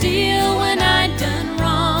as steel when I'd done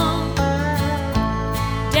wrong.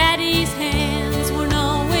 Daddy's hands weren't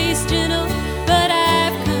always gentle, but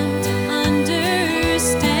I've come to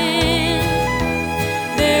understand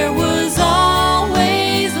there was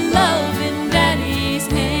always love in Daddy's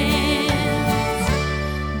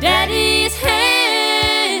hands. Daddy's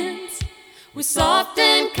hands were soft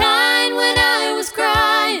and kind when I was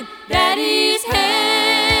crying. Daddy's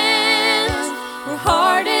hands were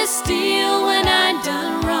hard as steel when I'd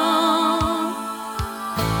done wrong.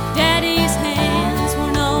 Daddy's hands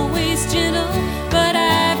weren't always gentle, but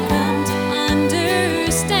I've come to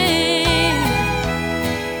understand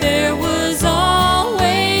there was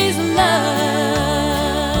always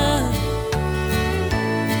love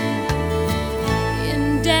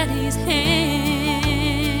in Daddy's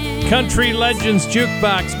hands. Country Legends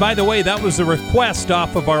Jukebox. By the way, that was a request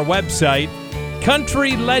off of our website,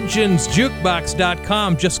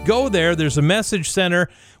 countrylegendsjukebox.com. Just go there. There's a message center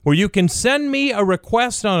where you can send me a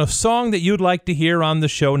request on a song that you'd like to hear on the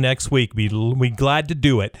show next week. We'd be glad to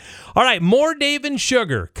do it. All right, more Dave and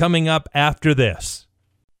Sugar coming up after this.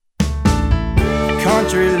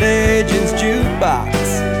 Country Legends Jukebox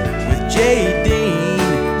with J. Dean,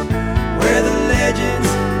 where the legends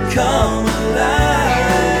come alive.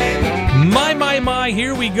 My,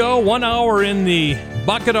 here we go. 1 hour in the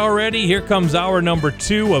bucket already. Here comes hour number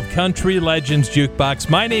 2 of Country Legends Jukebox.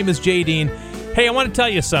 My name is J. Dean. Hey, I want to tell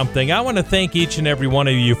you something. I want to thank each and every one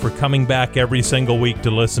of you for coming back every single week to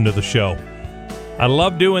listen to the show. I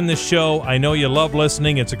love doing this show. I know you love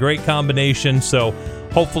listening. It's a great combination, so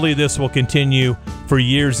hopefully this will continue for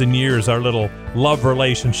years and years, our little love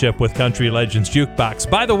relationship with Country Legends Jukebox.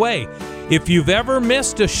 By the way, if you've ever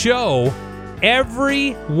missed a show,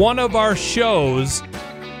 every one of our shows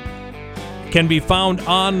can be found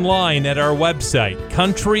online at our website,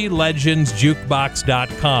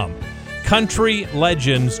 countrylegendsjukebox.com.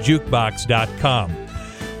 countrylegendsjukebox.com.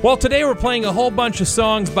 Well, today we're playing a whole bunch of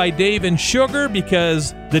songs by Dave and Sugar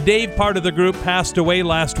because the Dave part of the group passed away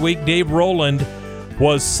last week. Dave Rowland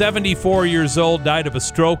was 74 years old, died of a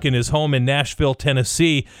stroke in his home in Nashville,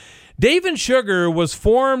 Tennessee. Dave and Sugar was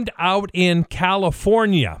formed out in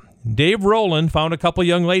California. Dave Rowland found a couple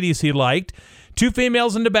young ladies he liked, 2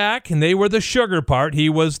 females in the back, and they were the Sugar part. He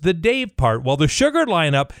was the Dave part. Well, the Sugar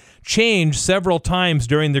lineup changed several times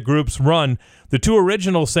during the group's run. The 2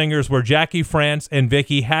 original singers were Jackie France and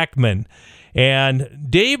Vicki Hackman. And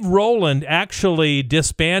Dave Rowland actually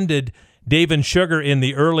disbanded Dave and Sugar in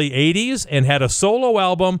the early 80s and had a solo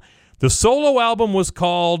album. The solo album was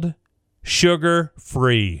called Sugar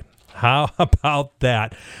Free. How about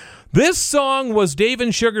that? This song was Dave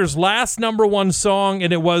and Sugar's last number 1 song,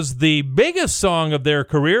 and it was the biggest song of their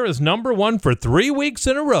career, as number 1 for 3 weeks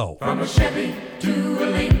in a row. From a Chevy to a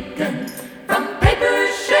Lincoln, from paper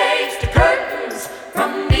shades to curtains,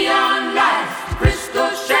 from neon lights to crystal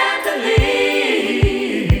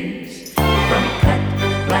chandeliers, from cut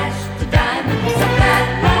glass to diamonds, up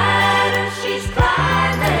that ladder she's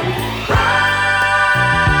climbing,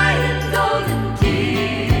 crying golden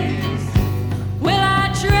tears. Well,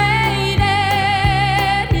 I traded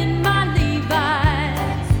in my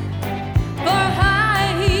Levi's for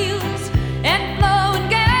high heels and flowing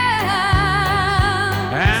gowns.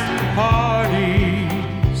 And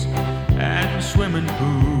parties and swimming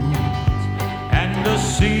pools and the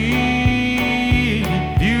sea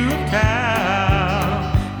view of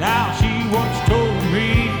town. Now she once told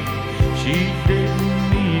me she didn't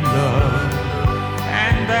need love,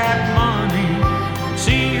 and that money would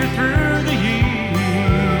see her through the years.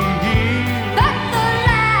 But the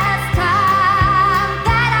last time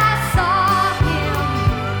that I saw him,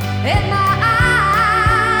 and my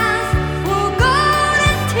eyes were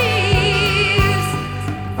golden tears.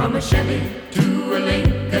 From a Chevy to a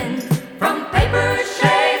Lincoln, from paper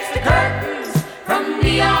shades to curtains, from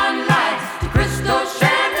neon lights to crystal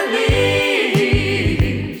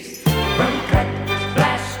chandeliers, from cut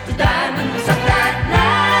glass to diamonds, up that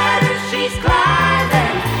ladder she's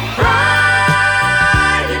climbing,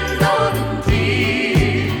 crying golden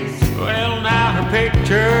tears. Well, now her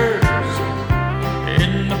pictures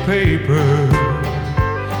in the paper,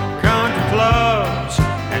 country clubs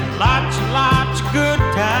and lots of good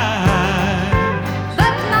times.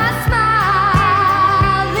 But my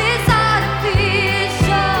smile is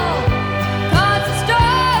artificial, 'cause the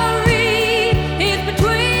story is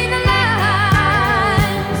between the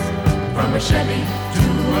lines. From a Chevy to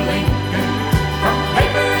a Lincoln, from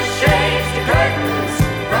paper shades to curtains,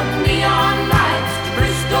 from neon lights to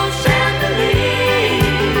crystal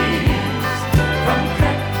chandeliers, from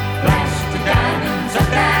cut glass to diamonds, up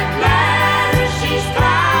that ladder she's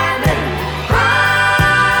climbing,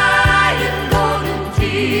 crying golden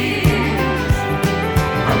tears.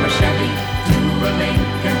 From a Chevy to a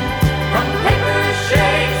Lincoln, from paper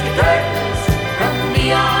shades to curtains, from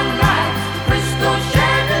neon lights to crystal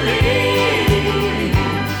chandeliers,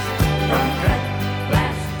 from cut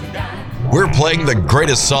glass to diamonds. We're playing the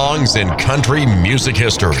greatest songs in country music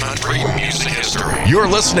history. You're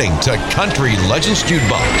listening to Country Legends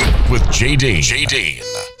Jukebox with J.D.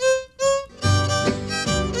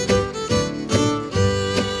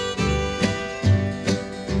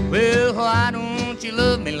 Well, why don't you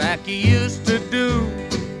love me like you used to do?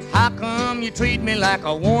 How come you treat me like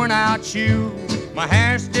a worn-out shoe? My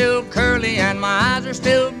hair's still curly and my eyes are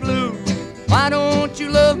still blue. Why don't you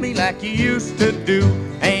love me like you used to do?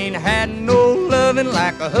 Ain't had no loving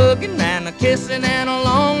like a hugging and a kissing in a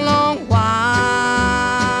long, long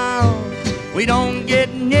while. We don't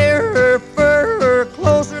get nearer, further,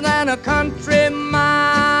 closer than a country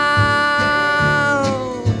mile.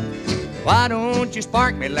 Why don't you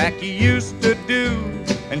spark me like you used to do?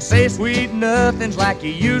 And say sweet nothings like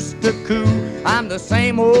you used to coo. I'm the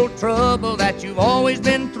same old trouble that you've always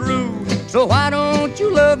been through. So why don't you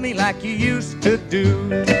love me like you used to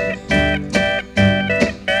do?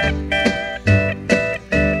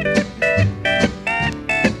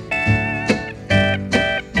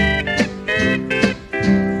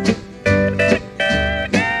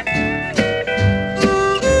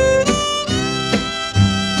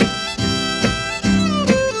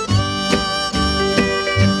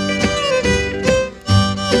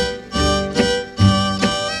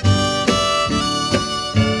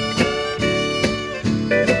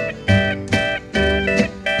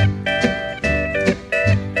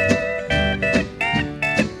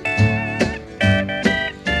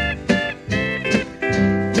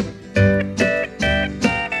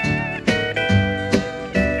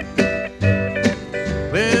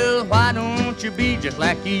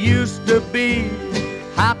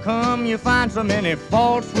 So many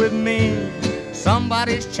faults with me.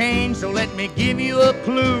 Somebody's changed, so let me give you a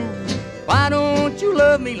clue. Why don't you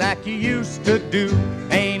love me like you used to do?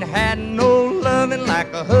 Ain't had no loving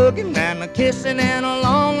like a hugging and a kissing in a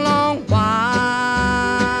long, long while.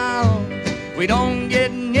 We don't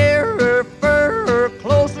get nearer, further,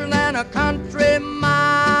 closer than a country mile.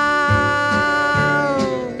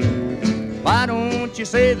 Why don't you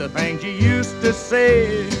say the things you used to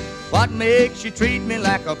say? What makes you treat me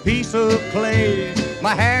like a piece of clay?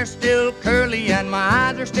 My hair's still curly and my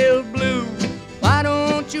eyes are still blue. Why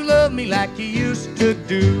don't you love me like you used to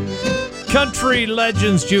do? Country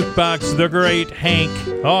Legends Jukebox, the great Hank.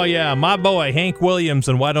 Oh yeah, my boy, Hank Williams,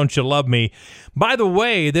 and Why Don't You Love Me? By the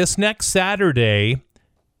way, this next Saturday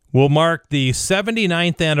will mark the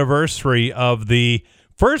 79th anniversary of the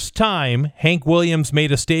first time Hank Williams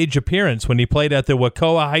made a stage appearance when he played at the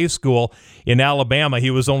Wacoa High School in Alabama.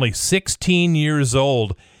 He was only 16 years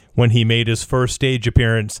old when he made his first stage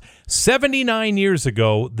appearance 79 years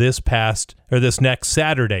ago this next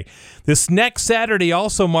Saturday. This next Saturday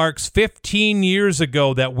also marks 15 years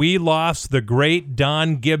ago that we lost the great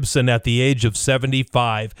Don Gibson at the age of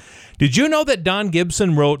 75. Did you know that Don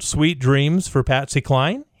Gibson wrote Sweet Dreams for Patsy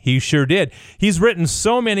Cline? He sure did. He's written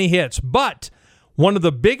so many hits, but one of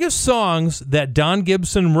the biggest songs that Don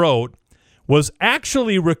Gibson wrote was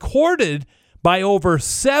actually recorded by over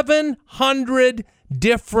 700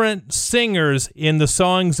 different singers in the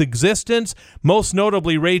song's existence, most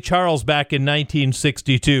notably Ray Charles back in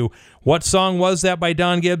 1962. What song was that by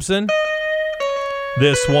Don Gibson?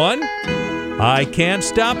 This one, I Can't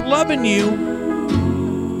Stop Loving You.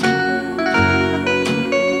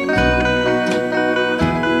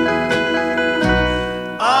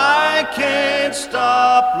 I can't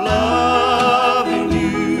stop loving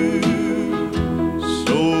you,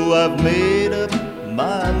 so I've made up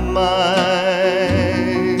my mind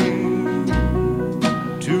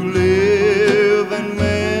to live in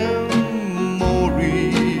memories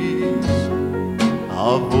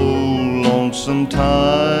of old lonesome time.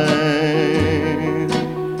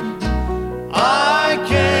 I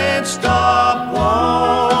can't stop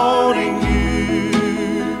wanting you,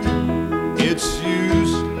 it's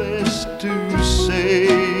useless to say,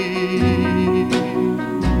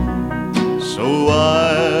 so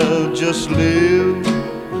I'll just live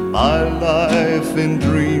my life in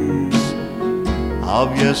dreams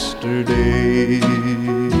of yesterday.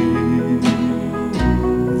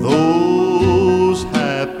 Those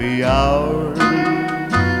happy hours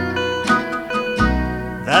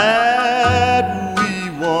that we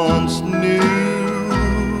once knew,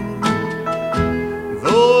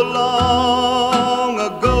 though long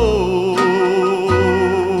ago,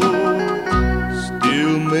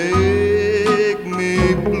 still make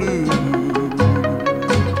me blue.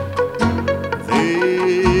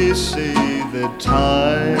 They say that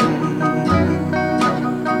time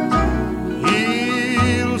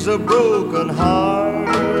heals a broken heart,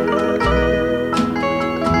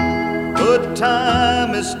 but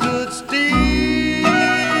time has stood still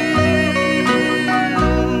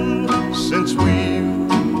since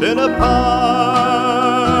we've been apart.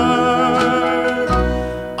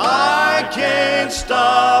 I can't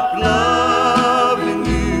stop loving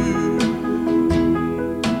you,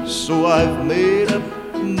 so I've made up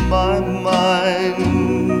my mind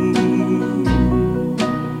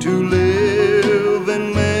to live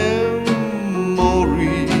in memory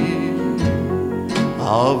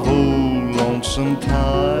of old lonesome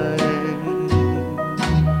time.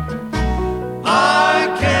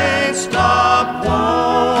 I can't stop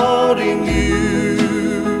wanting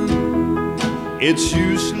you, it's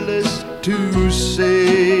useless to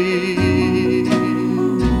say,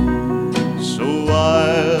 so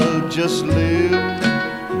I'll just live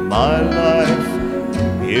my life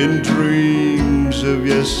in dreams of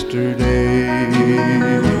yesterday.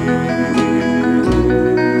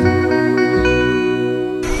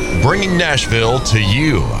 bringing Nashville to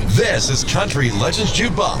you. This is Country Legends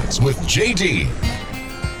Jukebox with JD.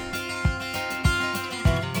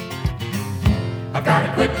 I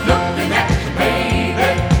gotta quit looking at you,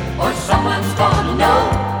 baby, or someone's gonna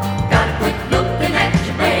know. Gotta quit looking at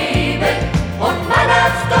you, baby, or my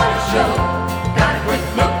life's gonna show. Gotta quit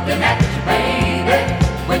looking at you, baby,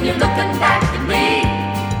 when you're looking back at me.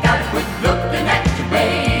 Gotta quit looking at you,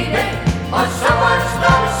 baby, or someone's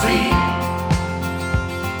gonna see.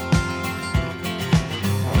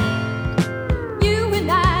 You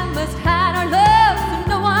and I must hide our love so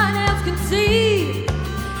no one else can see.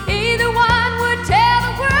 Either one would tell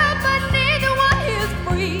the world, but neither one is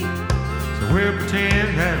free. So we'll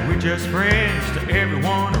pretend that we're just friends to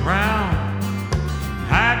everyone around.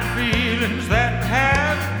 Hide the feelings that we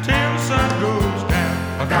have till the sun goes down.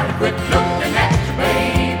 I gotta quit looking at you,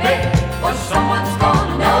 baby, or someone's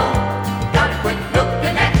gonna know. Gotta quit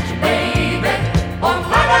looking at you, baby, or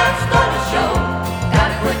my life's gonna show.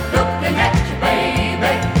 Gotta quit looking at you,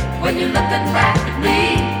 baby, when you're looking back at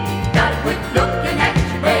me. Gotta quit looking at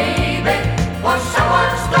you, baby, or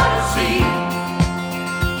someone's gonna see.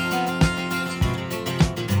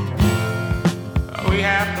 We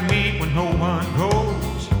have to meet when no one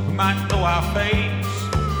goes. We might know our face.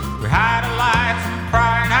 We hide our lights and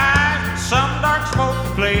prying eyes in some dark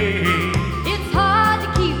smoky place. It's hard to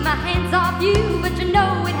keep my hands off you, but you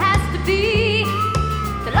know it has to be.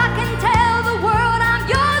 Till I can tell the world I'm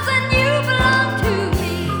yours and you belong to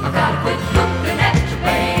me. I gotta quit looking at you,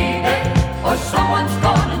 baby, or someone's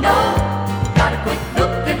gonna know. Gotta quit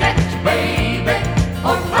looking at you, baby,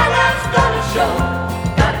 or my life's gonna show.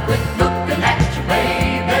 Gotta quit looking at you,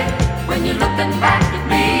 baby, when you're looking back at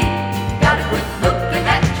me. Gotta quit looking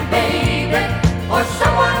at you, baby, or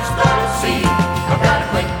someone's gonna see. I gotta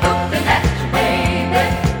quit looking at you, baby,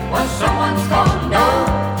 or someone's gonna know.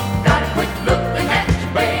 Gotta quit looking at you,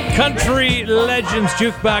 baby. Country Legends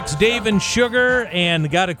Jukebox, Dave and Sugar,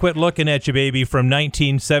 and Gotta Quit Looking at You, Baby from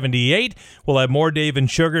 1978. We'll have more Dave and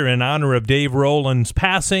Sugar in honor of Dave Rowland's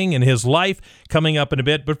passing and his life coming up in a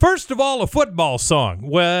bit. But first of all, a football song.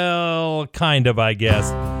 Well, kind of, I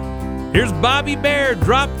guess. Here's Bobby Bear,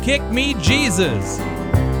 Drop Kick Me Jesus.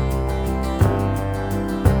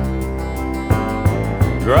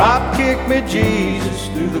 Drop kick me Jesus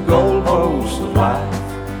through the goalposts of life.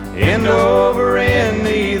 End over end,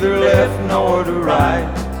 neither left nor to right.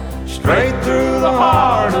 Straight through the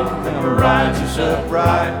heart of them righteous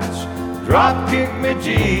uprights. Drop kick me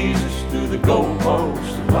Jesus through the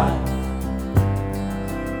goalposts of life.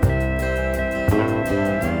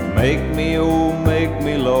 Make me, oh make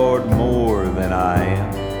me, Lord, more than I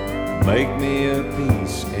am. Make me a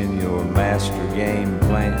piece in your master game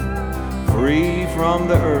plan. Free from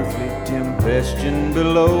the earthly tempestuon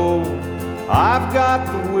below. I've got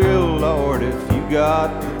the will, Lord, if you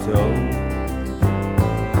got the toe.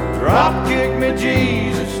 Drop kick me,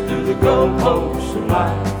 Jesus, through the goalposts of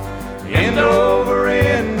life. End over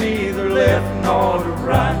end, neither left nor to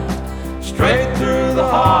right. Straight through the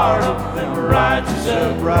heart of them righteous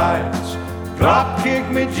uprights. Drop kick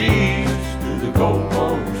me, Jesus, through the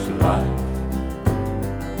goalposts of life.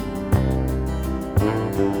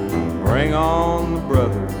 Bring on the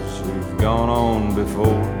brothers who've gone on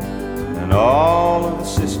before, and all of the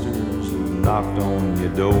sisters who've knocked on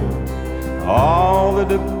your door. All the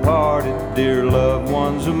departed dear loved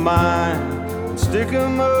ones of mine, and stick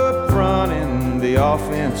 'em up front in the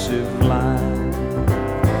offensive line.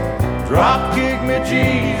 Drop kick me,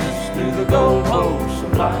 Jesus, through the goalposts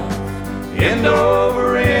of life. End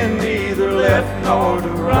over end, neither left nor to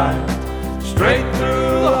right. Straight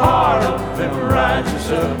through the heart of them righteous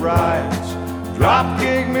uprights. Drop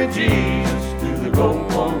kick me, Jesus, through the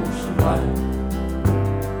goalposts of life.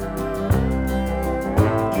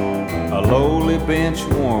 A lowly bench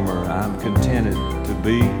warmer I'm contented to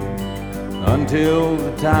be, until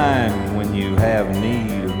the time when you have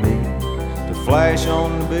need of me, to flash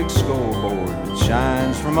on the big scoreboard that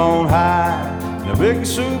shines from on high, in a big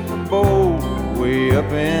Super Bowl way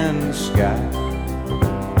up in the sky.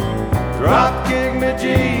 Drop kick me,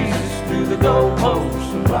 Jesus, through the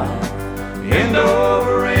goalposts of life. End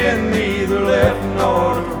over end, neither left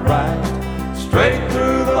nor to right. Straight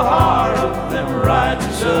through the heart of them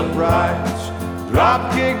righteous uprights.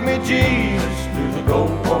 Drop kick me, Jesus, through the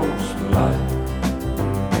goalposts of life.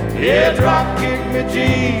 Yeah, drop kick me,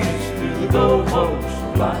 Jesus, through the goalposts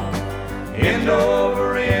of life. End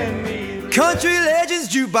over end, neither. Country Legends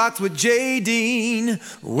Jukebox with J. Dean,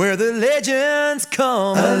 where the legends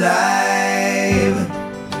come alive.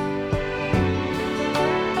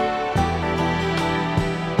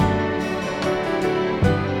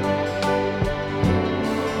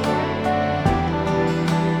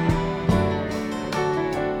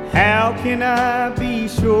 can I be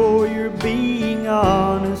sure you're being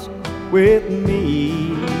honest with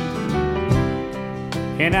me?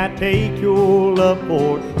 Can I take your love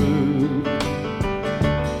for true?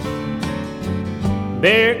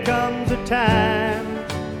 There comes a time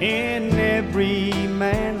in every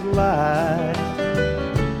man's life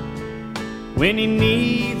when he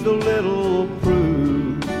needs a little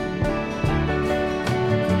proof.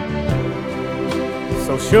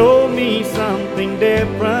 So show me something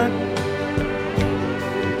different,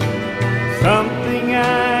 something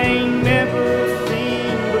I ain't never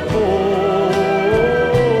seen before.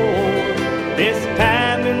 This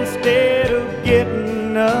time instead of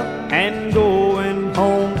getting up and going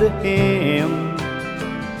home to him,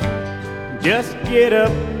 just get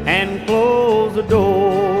up and close the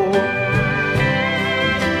door.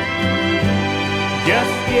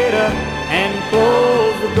 Just get up and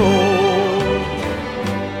close the door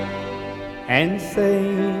and say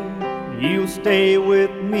you'll stay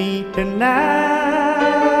with me tonight.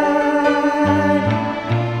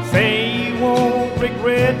 Say you won't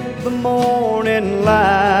regret the morning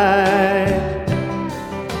light.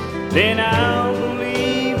 Then I'll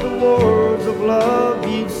believe the words of love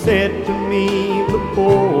you've said to me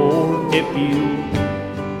before. If you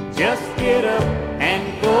just get up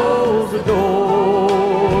and close the door.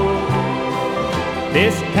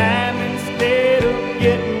 This time instead of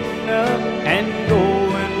getting up and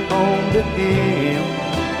going home to him,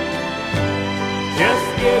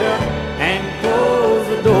 just get up and close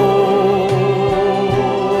the door.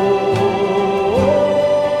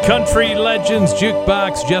 Country Legends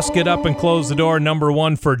Jukebox, Just Get Up and Close the Door, number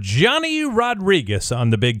one for Johnny Rodriguez on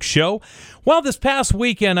The Big Show. Well, this past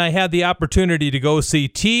weekend, I had the opportunity to go see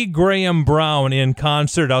T. Graham Brown in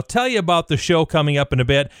concert. I'll tell you about the show coming up in a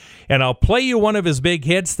bit, and I'll play you one of his big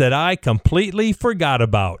hits that I completely forgot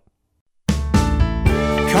about.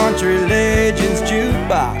 Country Legends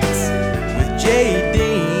Jukebox with J.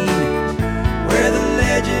 Dean, where the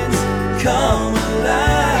legends come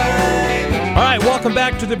alive. All right, welcome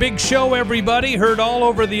back to The Big Show, everybody. Heard all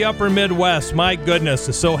over the upper Midwest. My goodness,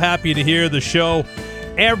 I'm so happy to hear the show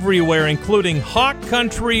everywhere, including Hawk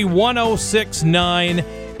Country 106.9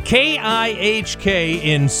 KIHK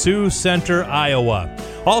in Sioux Center, Iowa.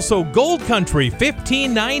 Also, Gold Country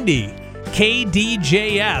 1590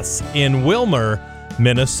 KDJS in Wilmer,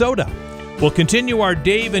 Minnesota. We'll continue our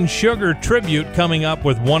Dave and Sugar tribute coming up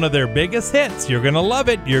with one of their biggest hits. You're going to love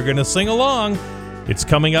it. You're going to sing along. It's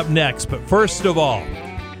coming up next. But first of all,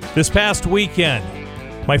 this past weekend,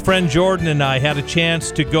 my friend Jordan and I had a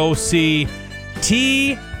chance to go see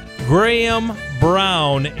T. Graham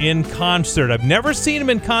Brown in concert. I've never seen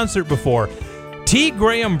him in concert before. T.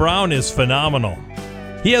 Graham Brown is phenomenal.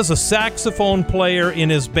 He has a saxophone player in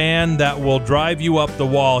his band that will drive you up the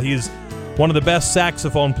wall. He's one of the best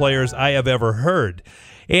saxophone players I have ever heard.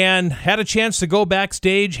 And had a chance to go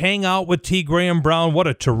backstage, hang out with T. Graham Brown. What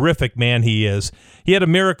a terrific man he is. He had a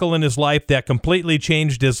miracle in his life that completely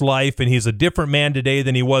changed his life, and he's a different man today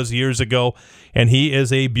than he was years ago, and he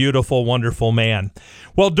is a beautiful, wonderful man.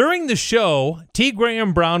 Well, during the show, T.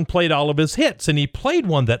 Graham Brown played all of his hits, and he played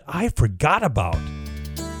one that I forgot about.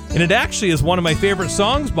 And it actually is one of my favorite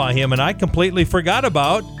songs by him, and I completely forgot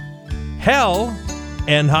about Hell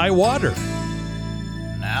and High Water.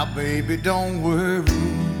 Now, baby, don't worry.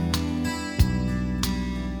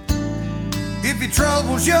 If your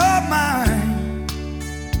trouble's your mind,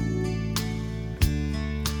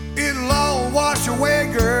 it'll all wash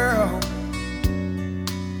away, girl,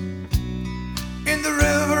 in the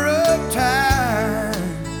river of time.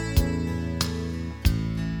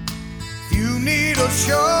 If you need a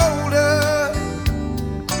shoulder,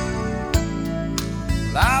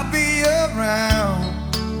 well, I'll be around.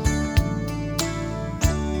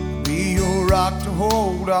 Be your rock to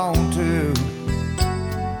hold on to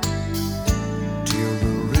till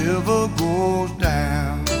the river goes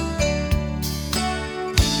down.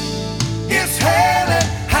 It's hell and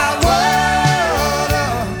high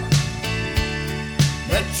water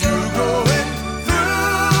that you're going through,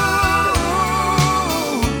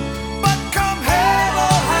 but come hell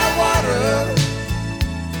or high water,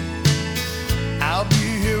 I'll be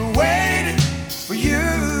here waiting for you.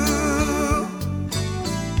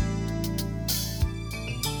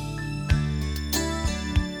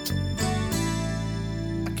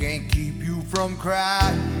 Can't keep you from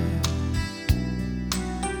crying,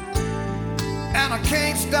 and I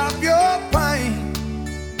can't stop your pain.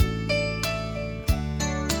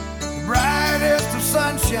 The brightest of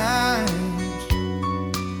sunshines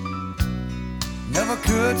never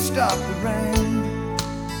could stop the rain,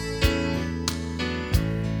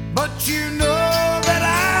 but you know that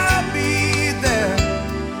I'll be there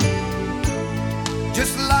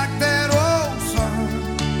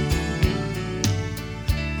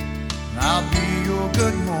I'll be your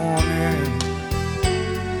good morning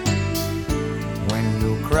when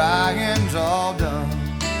your crying's all done.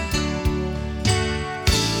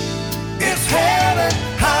 It's hell and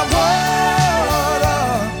high water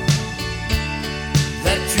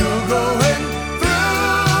that you're going through.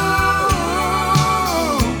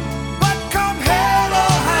 But come hell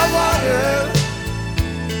or high water,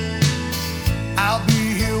 I'll be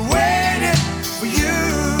here waiting for you.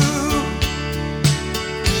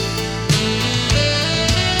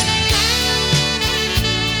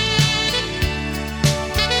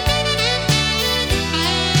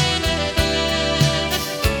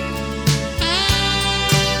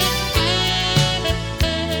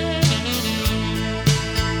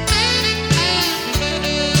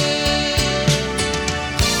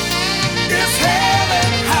 It's hell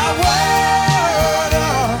and high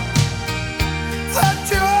water that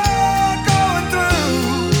you're going through.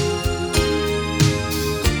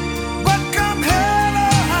 But come hell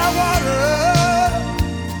or high water,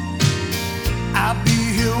 I'll be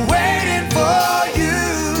here waiting for you.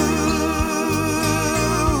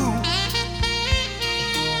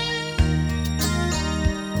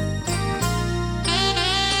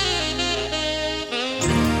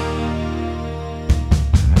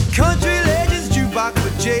 Country Legends Jukebox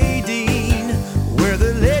with J. Dean, where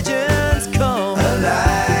the legends come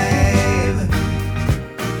alive.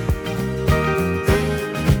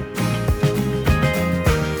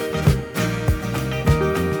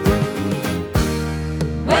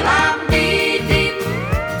 Well, I'm knee deep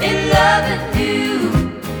in loving you.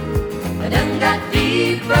 I done got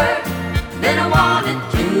deeper than I wanted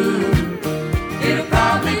to. It'll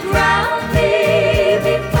probably drown me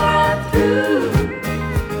before I'm through.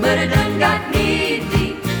 But I done got knee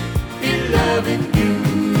deep in loving you.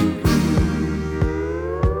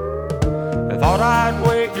 I thought I'd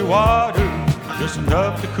wade your water just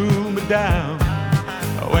enough to cool me down.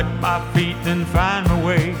 I wet my feet and find my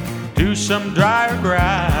way to some drier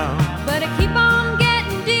ground. But I keep on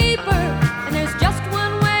getting deeper, and there's just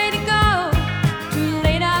one way to go. Too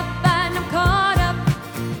late I find I'm caught up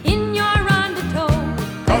in your undertow.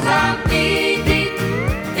 'Cause I'm knee deep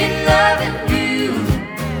in loving you.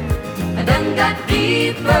 I done got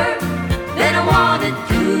deeper than I wanted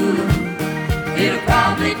to. It'll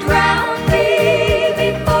probably drown me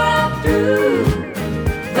before I'm through.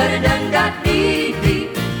 But I done got knee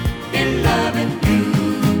deep in loving you.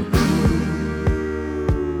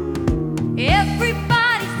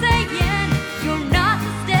 Everybody saying you're not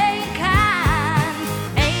staying kind.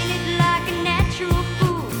 Ain't it like a natural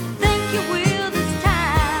fool? Think you will this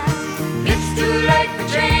time. It's too late for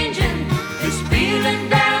changing. It's feeling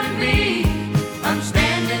down to me. I'm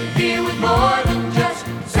standing here with more than just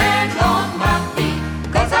sand on my feet.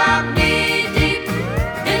 'Cause I'm knee deep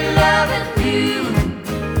in loving you.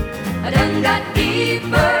 I done got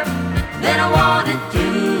deeper than I wanted to.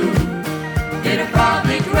 It'll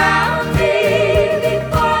probably drown me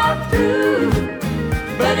before I'm through.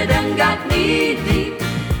 But I done got knee deep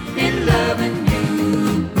in loving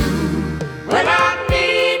you. Well, I'm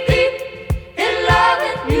knee deep in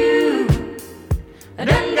loving you. I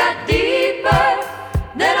done got deeper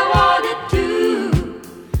than I wanted to.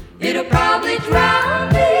 It'll probably drown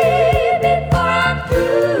me before I'm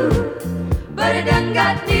through. But I done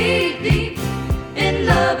got knee deep in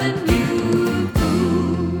loving you.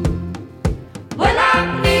 Well,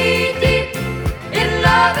 I'm knee deep in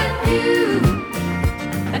loving you.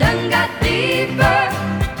 I done got deeper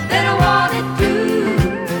than I wanted to.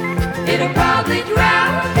 It'll probably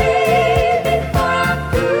drown me before I'm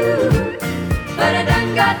through. But I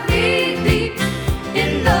done got knee deep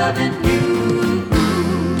in loving you.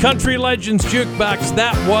 Country Legends Jukebox,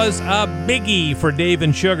 that was a biggie for Dave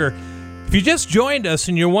and Sugar. If you just joined us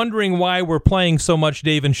and you're wondering why we're playing so much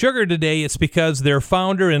Dave and Sugar today, it's because their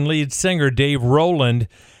founder and lead singer, Dave Rowland,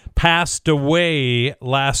 passed away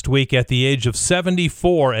last week at the age of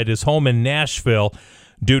 74 at his home in Nashville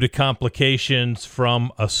due to complications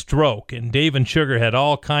from a stroke. And Dave and Sugar had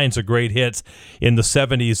all kinds of great hits in the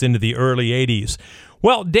 70s into the early 80s.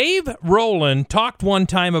 Well, Dave Rowland talked one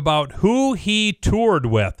time about who he toured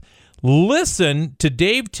with. Listen to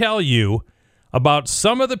Dave tell you about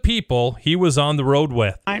some of the people he was on the road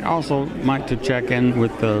with. I'd also like to check in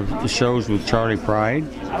with the shows with Charlie Pride.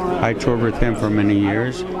 I toured with him for many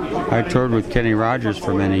years. I toured with Kenny Rogers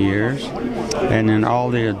for many years. And then all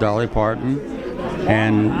the Dolly Parton.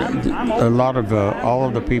 And a lot of all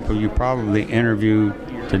of the people you probably interviewed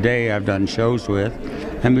today I've done shows with.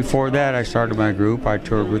 And before that, I started my group. I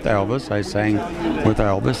toured with Elvis. I sang with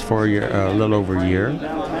Elvis for a little over a year.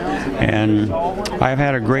 And I've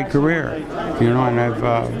had a great career. And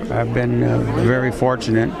I've been very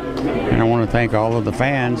fortunate, and I want to thank all of the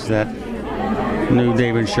fans that knew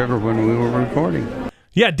David Sugar when we were recording.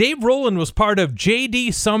 Yeah, Dave Rowland was part of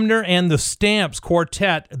J.D. Sumner and the Stamps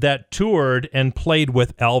quartet that toured and played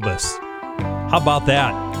with Elvis. How about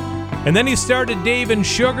that? And then he started Dave and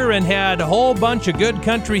Sugar and had a whole bunch of good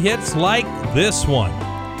country hits like this one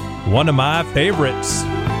of my favorites.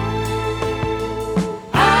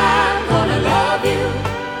 I'm gonna love you.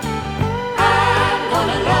 I'm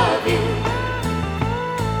gonna love you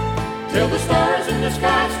till the stars in the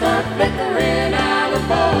sky start flickering out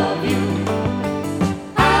above you.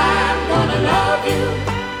 I'm gonna love you.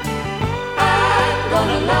 I'm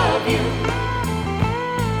gonna love you.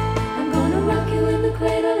 I'm gonna rock you in the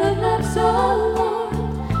cradle of love so warm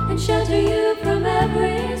and shelter you from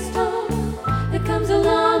every storm that comes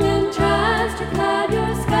along and tries to cloud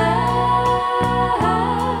your sky.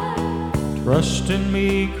 Trust in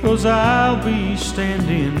me, 'cause I'll be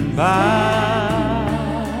standing by.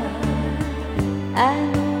 I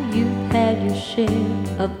know you've had your share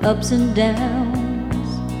of ups and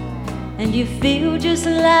downs, and you feel just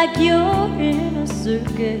like you're in a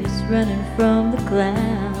circus running from the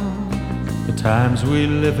clowns. The times we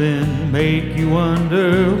live in make you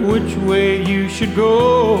wonder which way you should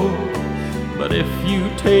go. But if you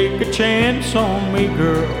take a chance on me,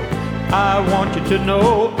 girl, I want you to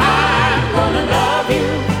know I'm gonna love you.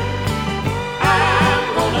 I'm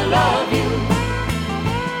gonna love you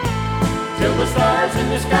till the stars in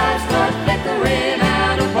the sky start flickering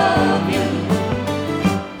out above you.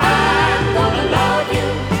 I'm gonna love you.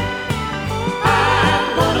 I'm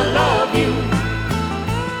gonna love you.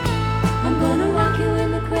 I'm gonna rock you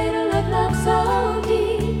in the cradle of love so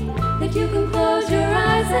deep that you can close your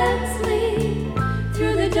eyes and sleep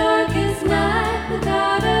through the darkest night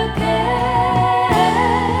without a care.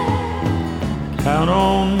 count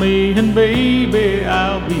on me and baby,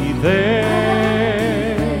 I'll be there.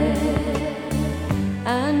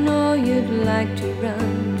 I know you'd like to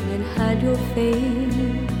run and hide your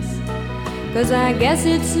face, 'cause I guess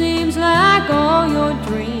it seems like all your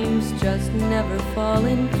dreams just never fall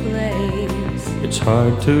in place. It's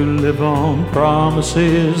hard to live on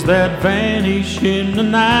promises that vanish in the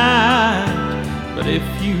night, but if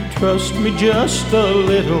you trust me just a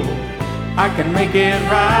little, I can make it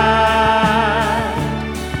right.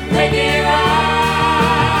 Make it right.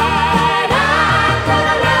 I'm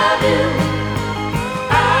gonna love you.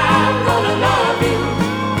 I'm gonna love you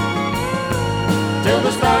till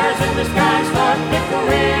the stars in the sky start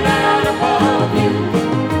flickering out above you.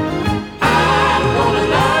 I'm gonna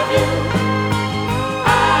love you.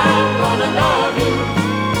 I'm gonna love you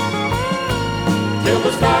till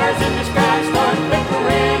the stars in the sky start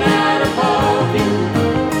flickering out above you.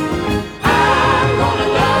 I'm gonna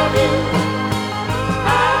love you.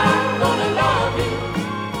 I'm gonna love you.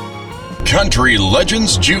 Country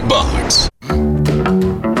Legends Jukebox.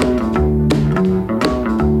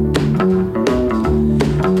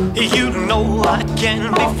 You know I can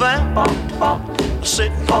be found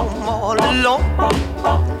sitting home all alone.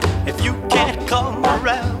 If you can't come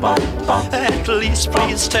around, at least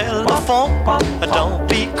please telephone. Don't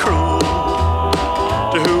be cruel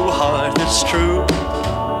to who heart is true.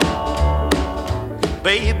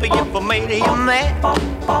 Baby, if I made you mad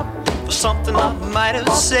for something I might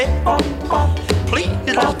have said,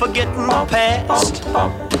 please don't forget my past.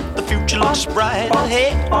 The future looks bright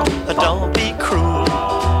ahead. Don't be cruel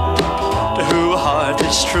to who heart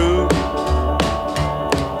is true.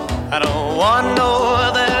 I don't want no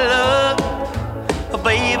other love,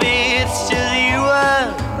 baby, it's just you I'm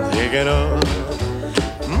thinking of.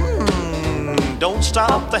 Don't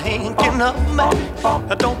stop thinking of me,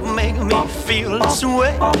 don't make me feel this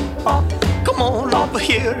way. Come on over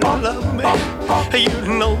here and love me, you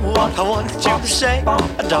know what I want you to say.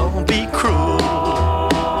 Don't be cruel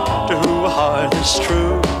to who heart is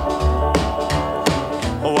true.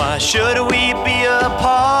 Why should we be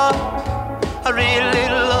apart? I really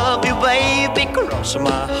love you, baby, cross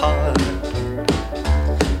my heart.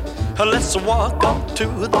 Let's walk up to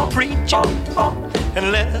the preacher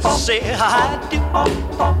and let's say I do.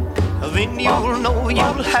 Then you'll know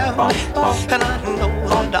you'll have me, and I know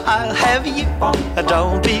that I'll have you.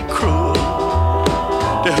 Don't be cruel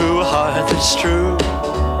to who heart is true.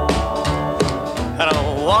 I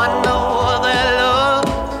don't want no other love,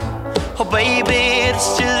 oh baby, it's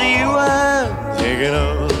just you I'm thinking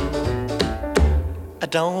of.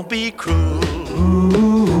 Don't be cruel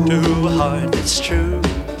to who heart is true.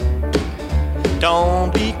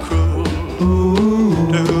 Don't be cruel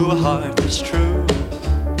to who heart is true.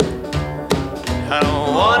 I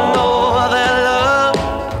don't want no other love,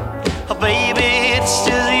 oh baby, it's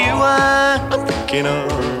just you I'm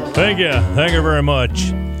Thank you. Thank you very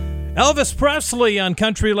much. Elvis Presley on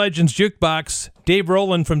Country Legends Jukebox. Dave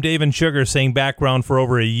Rowland from Dave and Sugar sang background for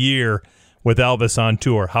over a year with Elvis on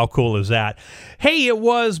tour. How cool is that? Hey, it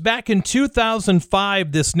was back in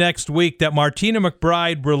 2005 this next week that Martina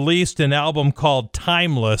McBride released an album called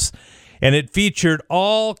Timeless, and it featured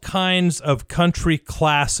all kinds of country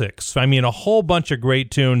classics. I mean, a whole bunch of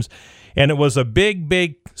great tunes, and it was a big,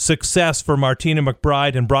 big success for Martina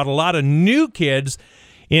McBride and brought a lot of new kids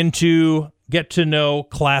into get to know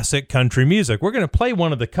classic country music. We're going to play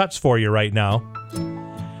one of the cuts for you right now.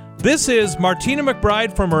 This is Martina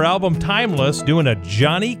McBride from her album Timeless doing a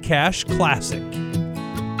Johnny Cash classic.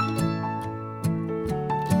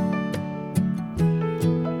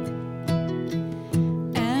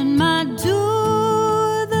 And my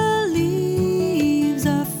door, the leaves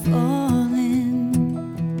are falling.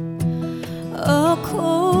 A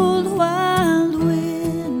cold wild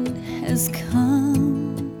wind has come.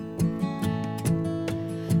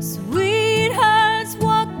 Sweethearts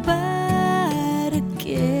walk by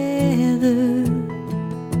together,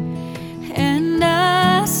 and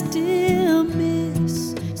I still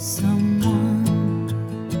miss someone.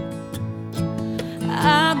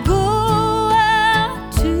 I go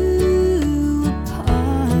out to a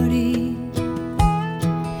party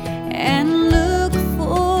and look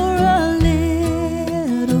for a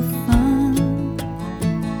little fun,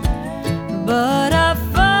 but I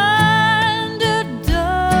find a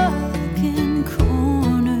darkened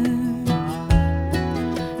corner,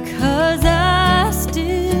 'cause I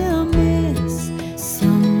still miss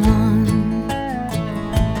someone.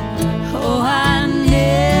 Oh, I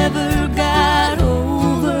never got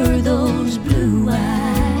over those blue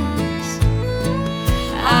eyes.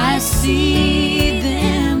 I see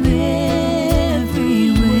them everywhere.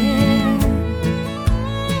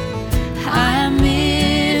 I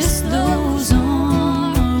miss those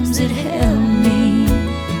arms that held me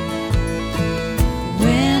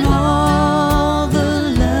when all the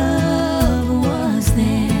love was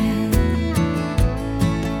there.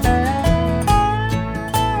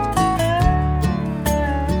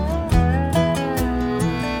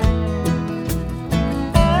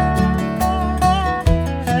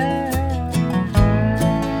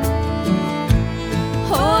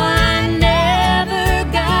 Oh, I never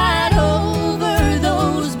got over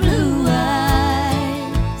those blue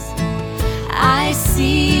eyes. I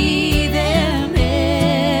see them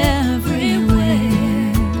everywhere.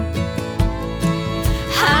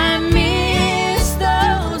 I miss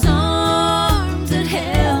those arms that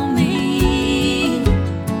held me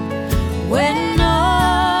when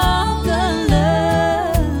all the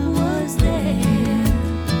love was there.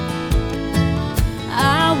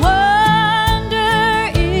 I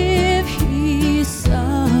wonder if he's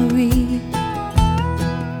sorry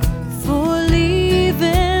for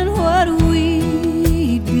leaving what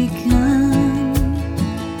we'd begun.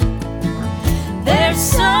 There's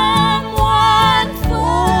someone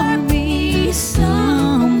for me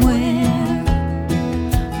somewhere,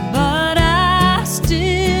 but I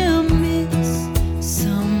still miss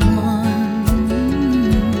someone.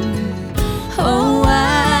 Oh,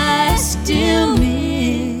 I still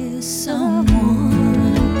miss someone.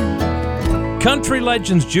 Country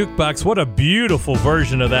Legends Jukebox, what a beautiful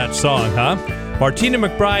version of that song, huh? Martina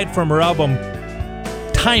McBride from her album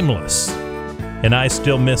Timeless, and I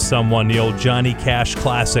Still Miss Someone, the old Johnny Cash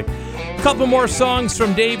classic. A couple more songs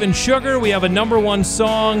from Dave and Sugar. We have a #1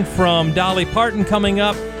 song from Dolly Parton coming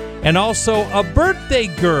up, and also a birthday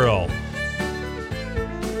girl.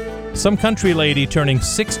 Some country lady turning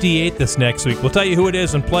 68 this next week. We'll tell you who it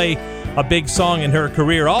is and play a big song in her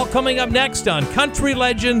career. All coming up next on Country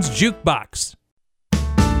Legends Jukebox.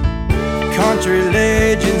 Country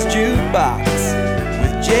Legends Jukebox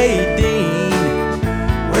with J. Dean,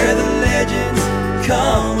 where the legends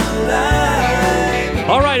come alive.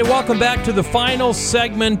 All right, and welcome back to the final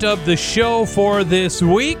segment of the show for this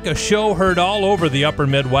week. A show heard all over the upper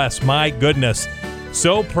Midwest. My goodness.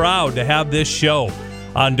 So proud to have this show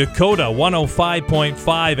on Dakota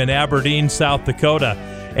 105.5 in Aberdeen, South Dakota,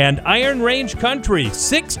 and Iron Range Country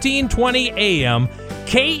 1620 AM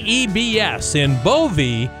KEBS in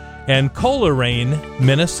Bovey and Coleraine,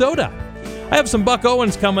 Minnesota. I have some Buck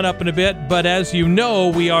Owens coming up in a bit, but as you know,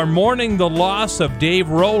 we are mourning the loss of Dave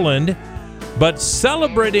Rowland, but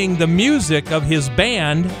celebrating the music of his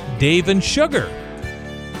band, Dave and Sugar.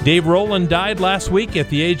 Dave Rowland died last week at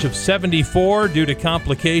the age of 74 due to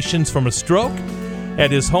complications from a stroke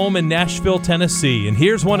at his home in Nashville, Tennessee. And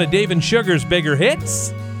here's one of Dave and Sugar's bigger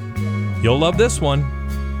hits. You'll love this one.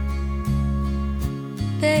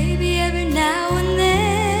 Baby, every now and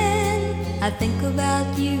then I think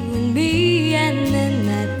about you and me, and then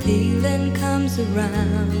that feeling comes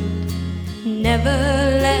around, never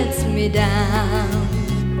lets me down.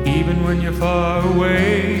 Even when you're far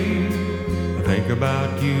away, I think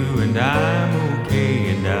about you and I'm okay,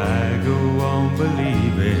 and I go on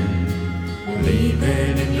believing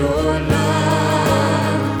in your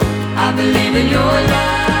love. I believe in your love.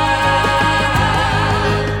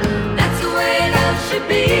 That's the way love should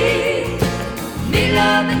be. Me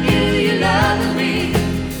loving you, you loving me.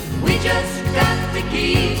 We just got to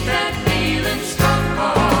keep that feeling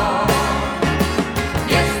strong.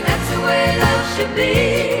 Yes, that's the way love should be.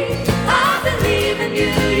 I believe in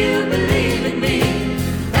you, you believe in me.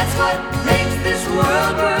 That's what makes this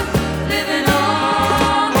world worth living on.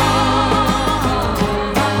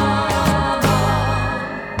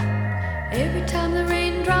 Every time the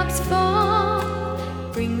raindrops fall,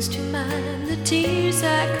 brings to mind the tears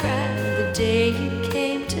I cried the day you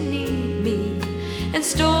came to need me and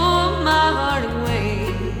stole my heart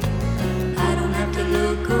away. I don't have to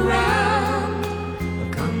look around or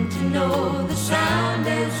come to know the sound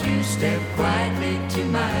as you step quietly to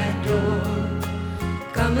my door,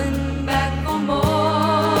 coming back for more.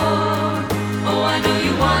 Oh, I know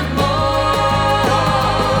you want more.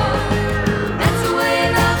 That's the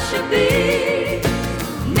way love should be.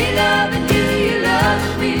 Me loving you, you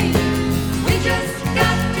loving me. We just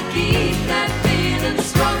got to keep that feeling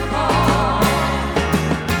strong.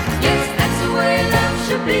 Yes, that's the way love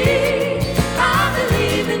should be. I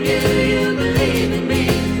believe in you, you believe in me.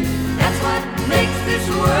 That's what makes this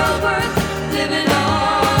world worth living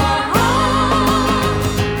on.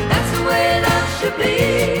 That's the way love should be.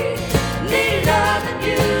 Me loving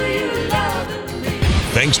you, you loving me.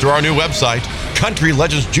 Thanks to our new website, Country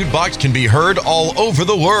Legends Jukebox can be heard all over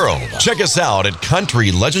the world. Check us out at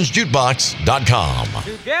countrylegendsjukebox.com.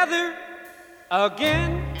 Together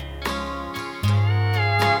again.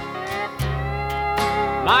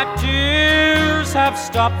 My tears have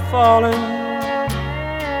stopped falling.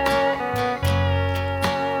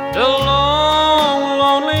 The long,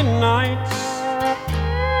 lonely nights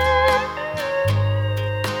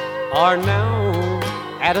are now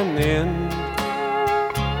at an end.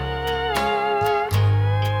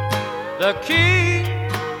 The key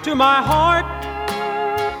to my heart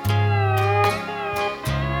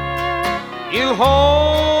you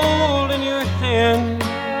hold in your hand,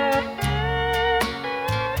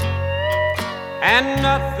 and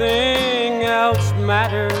nothing else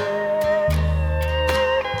matters.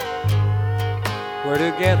 We're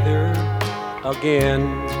together again.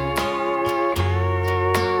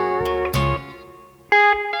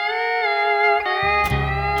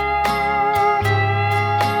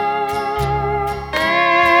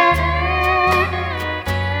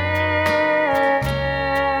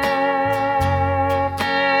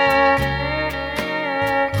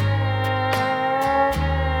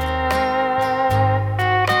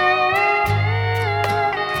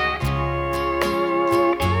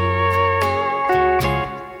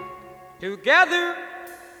 Together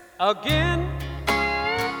again.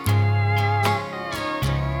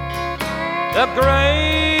 The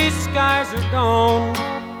gray skies are gone.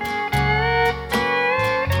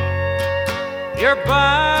 You're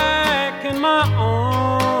back in my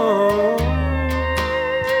arms.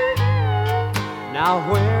 Now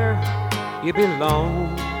where you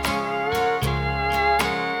belong.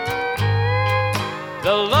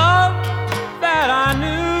 The love that I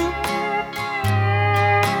knew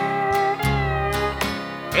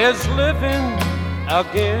is living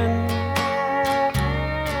again,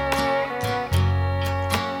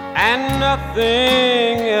 and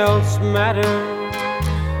nothing else matters.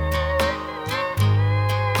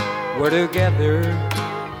 We're together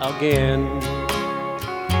again,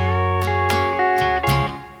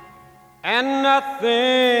 and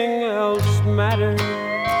nothing else matters.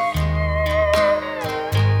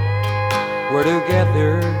 We're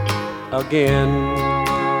together again.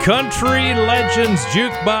 Country Legends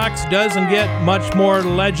Jukebox doesn't get much more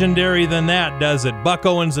legendary than that, does it? Buck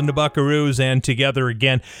Owens and the Buckaroos and Together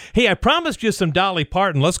Again. Hey, I promised you some Dolly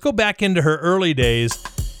Parton. Let's go back into her early days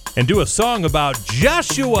and do a song about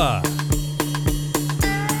Joshua.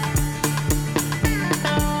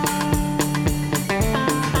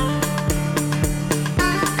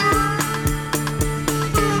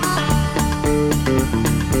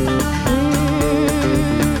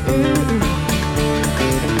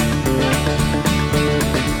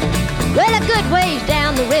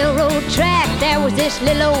 There was this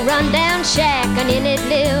little old rundown shack, and in it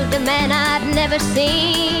lived a man I'd never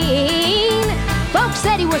seen. Folks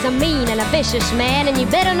said he was a mean and a vicious man, and you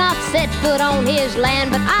better not set foot on his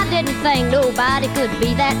land, but I didn't think nobody could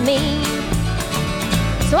be that mean.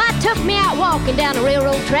 So I took me out walking down the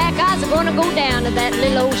railroad track. I was gonna go down to that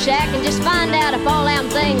little old shack and just find out if all them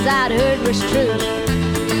things I'd heard was true.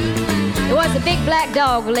 There was a big black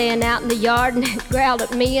dog laying out in the yard, and it growled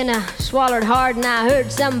at me, and I swallowed hard, and I heard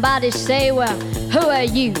somebody say, well, who are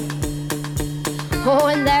you? Oh,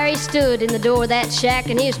 and there he stood in the door of that shack,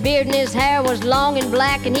 and his beard and his hair was long and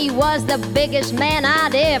black, and he was the biggest man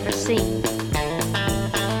I'd ever seen.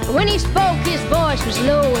 When he spoke, his voice was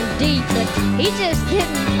low and deep, but he just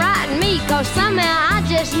didn't frighten me, 'cause somehow I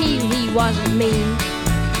just knew he wasn't mean.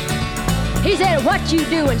 He said, what you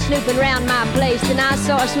doing snooping around my place? And I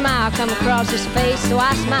saw a smile come across his face, so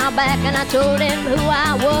I smiled back and I told him who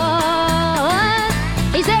I was.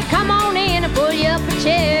 He said, come on in and pull you up a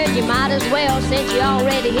chair. You might as well since you're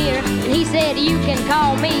already here. And he said, you can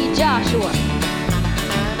call me Joshua.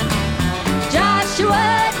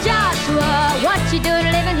 Joshua, Joshua, what you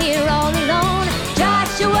doing living here all alone?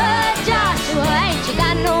 Joshua, Joshua, ain't you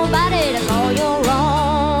got nobody to call your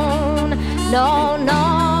own? No,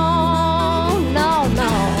 no, no, no.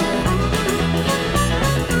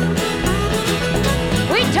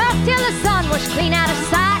 We talked till the sun was clean out of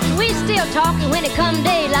sight, and we still talking when it come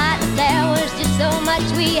daylight. There was just so much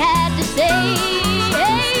we had to say.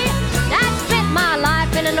 Hey, I spent my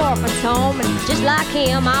life in an orphan's home, and just like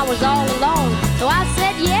him, I was all alone. So I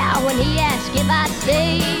said yeah when he asked if I'd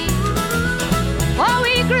stay. Oh,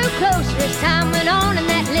 we grew closer as time went on, and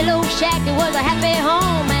that little old shack, it was a happy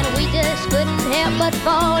home, and we just couldn't help but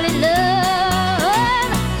fall in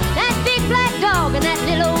love. That big black dog in that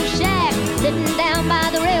little old shack, sitting down by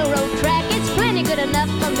the railroad track, it's plenty good enough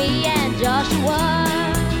for me and Joshua.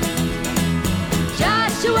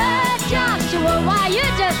 Joshua, Joshua, why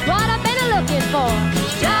you're just what I've been looking for.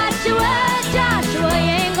 Joshua, Joshua,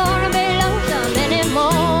 you ain't gonna be lonesome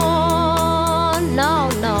anymore.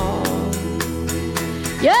 No, no.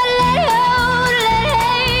 You're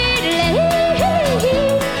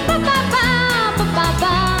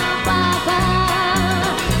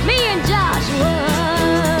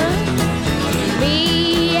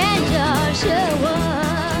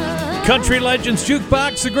Country Legends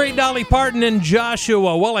Jukebox, the great Dolly Parton and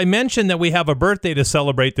Joshua. Well, I mentioned that we have a birthday to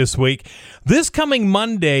celebrate this week. This coming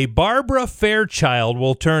Monday, Barbara Fairchild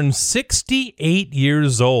will turn 68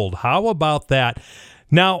 years old. How about that?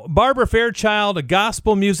 Now, Barbara Fairchild, a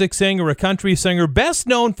gospel music singer, a country singer, best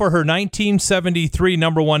known for her 1973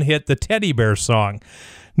 number one hit, the Teddy Bear Song.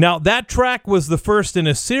 Now, that track was the first in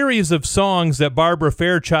a series of songs that Barbara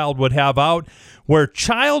Fairchild would have out where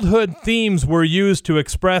childhood themes were used to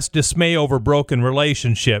express dismay over broken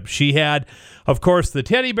relationships. She had, of course, the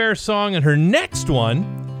Teddy Bear Song, and her next one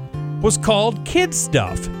was called Kid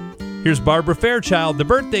Stuff. Here's Barbara Fairchild, the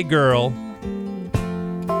birthday girl.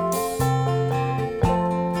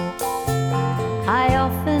 I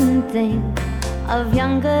often think of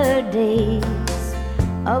younger days,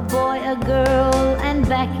 a boy, a girl, and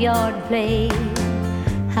backyard play.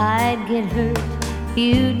 I'd get hurt,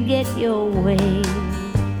 you'd get your way,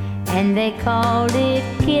 and they called it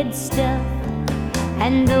kid stuff.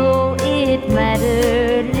 And though it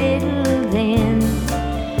mattered little then,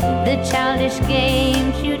 the childish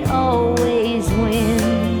games you'd always win.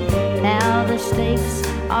 Now the stakes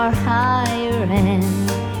are higher and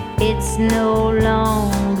it's no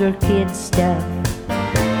longer kid stuff.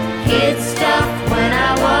 Kid stuff when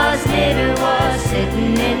I was little was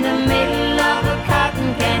sitting in the middle of a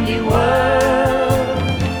cotton candy world.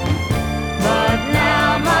 But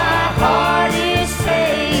now my heart is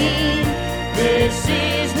saying this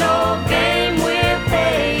is no game we're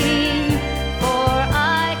playing, for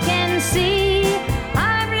I can see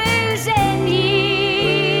I'm losing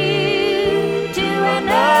you to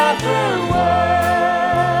another world.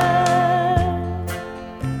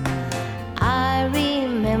 I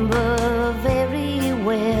remember very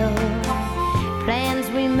well plans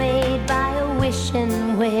we made by a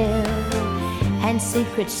wishing well, and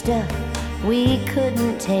secret stuff we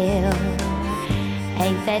couldn't tell.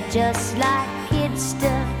 Ain't that just like kid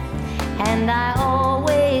stuff? And I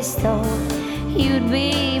always thought you'd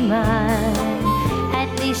be mine, at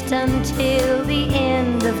least until the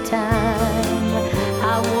end of time.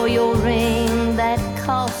 I wore your ring that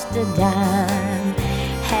cost a dime.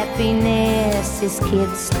 Happiness is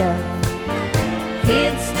kid stuff.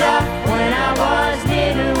 Kid stuff when I was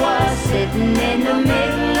little was sitting in the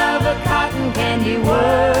middle of a cotton candy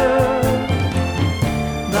world.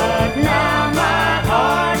 But now my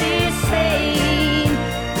heart is saying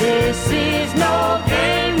this is no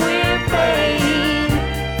game we're playing,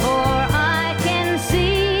 for I can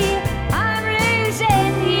see I'm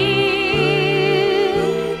losing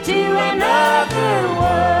you to another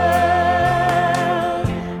world.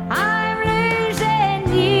 I'm losing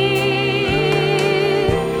you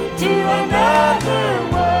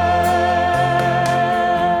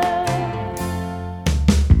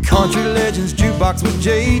Jukebox with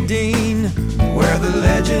J. Dean, where the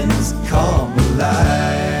legends come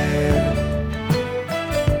alive.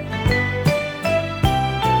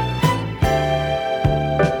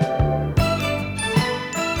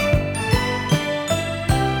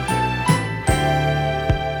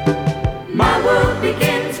 My world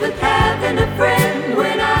begins with having a friend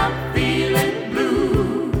when I'm feeling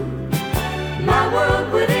blue. My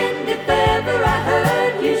world would end if ever I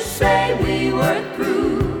heard you say we were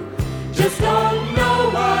through. Just don't know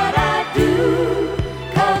what I do,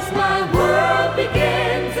 'cause my world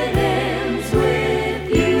begins and ends with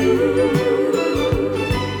you.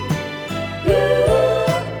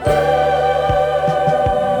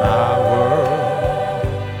 My world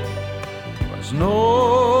was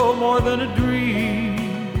no more than a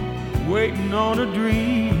dream, waiting on a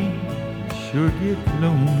dream, sure get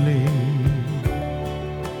lonely.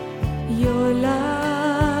 Your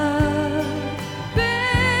love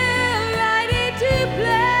filled right into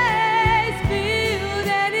place, filled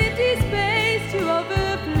an empty space to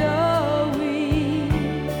overflowing,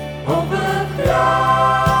 overflowing.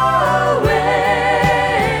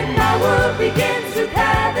 My world begins with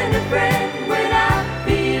having a friend when I'm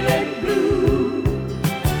feeling blue.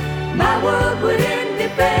 My world would end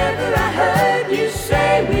if ever I heard you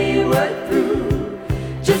say we were through.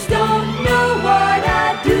 Just don't know what I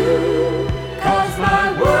do, 'cause my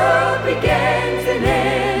world begins and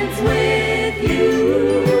ends with you.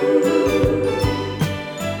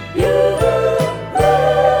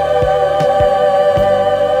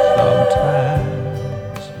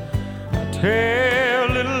 Sometimes I tell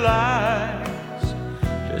little lies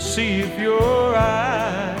to see if your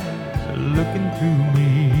eyes are looking through me.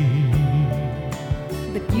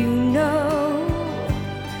 But you know,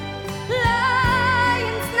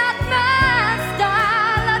 lying's not my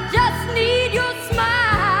style. I just need your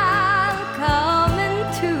smile coming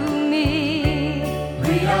to me,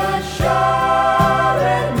 reassuring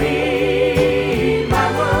me. My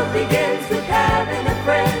world begins with having a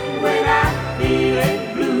friend when I'm feeling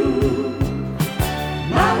blue.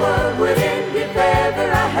 My world would end if ever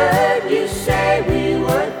I heard you say we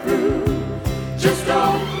were through. Just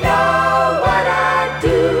don't know what I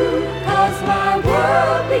do, 'cause my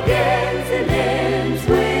world begins and ends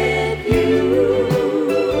with you.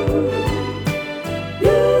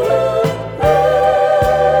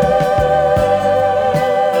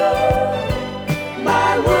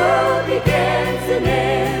 My world begins and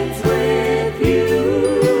ends with you.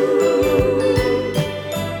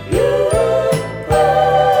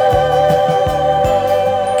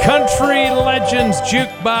 Country Legends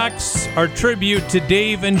Jukebox, our tribute to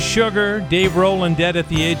Dave and Sugar. Dave Rowland dead at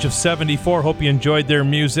the age of 74. Hope you enjoyed their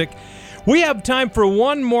music. We have time for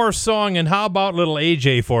one more song, and how about little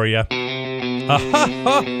AJ for you?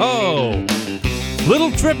 A-ha-ho-ho!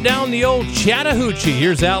 Little trip down the old Chattahoochee.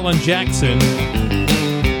 Here's Alan Jackson.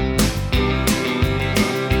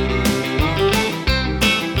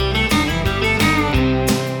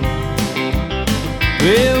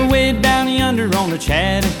 Well, way down yonder on the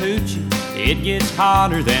Chattahoochee, it gets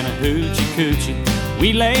hotter than a hoochie coochie.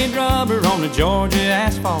 We laid rubber on the Georgia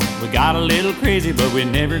asphalt. We got a little crazy, but we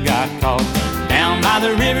never got caught. Down by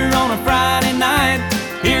the river on a Friday night,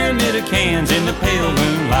 pyramid of cans in the pale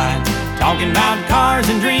moonlight. Talking about cars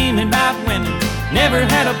and dreaming about women. Never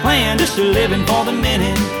had a plan, just a living for the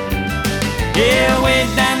minute. Yeah, way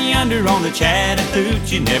down yonder on the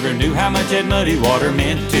Chattahoochee, never knew how much that muddy water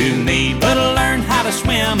meant to me. But I learned how to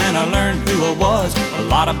swim and I learned who I was. A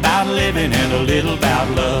lot about living and a little about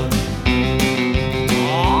love.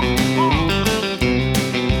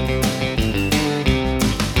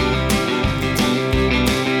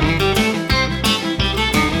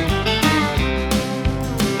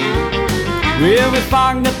 Well, we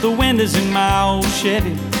fogged up the windows in my old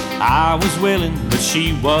Chevy. I was willing, but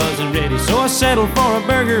she wasn't ready. So I settled for a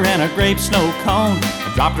burger and a grape snow cone.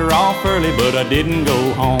 I dropped her off early, but I didn't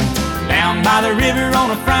go home. Down by the river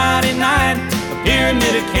on a Friday night, a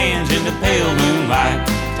pyramid of cans in the pale moonlight.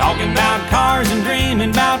 Talking about cars and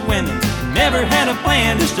dreaming about women. Never had a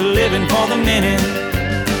plan, just a living for the minute.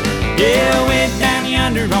 Yeah, way down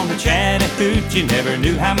yonder on the Chattahoochee, never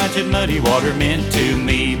knew how much that muddy water meant to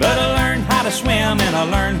me. But I learned how to swim and I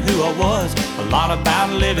learned who I was. A lot about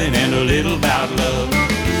living and a little about love.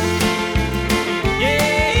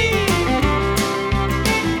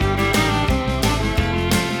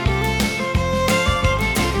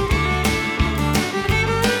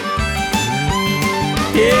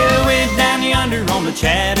 Yeah, way down yonder on the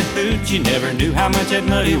Chattahoochee, never knew how much that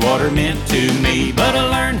muddy water meant to me. But I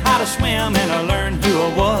learned how to swim and I learned who I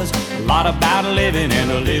was. A lot about living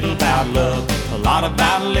and a little about love. A lot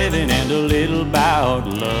about living and a little about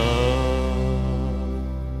love.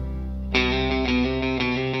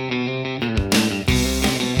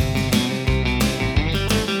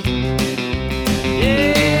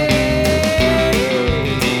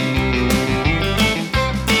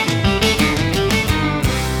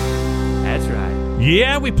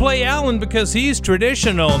 Yeah, we play Alan because he's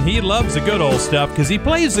traditional and he loves the good old stuff because he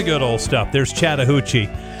plays the good old stuff. There's Chattahoochee.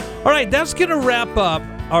 All right, that's going to wrap up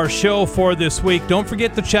our show for this week. Don't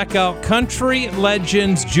forget to check out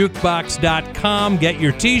CountryLegendsJukebox.com. Get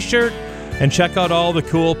your t-shirt and check out all the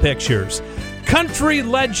cool pictures. Country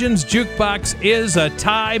Legends Jukebox is a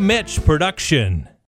Ty Mitch production.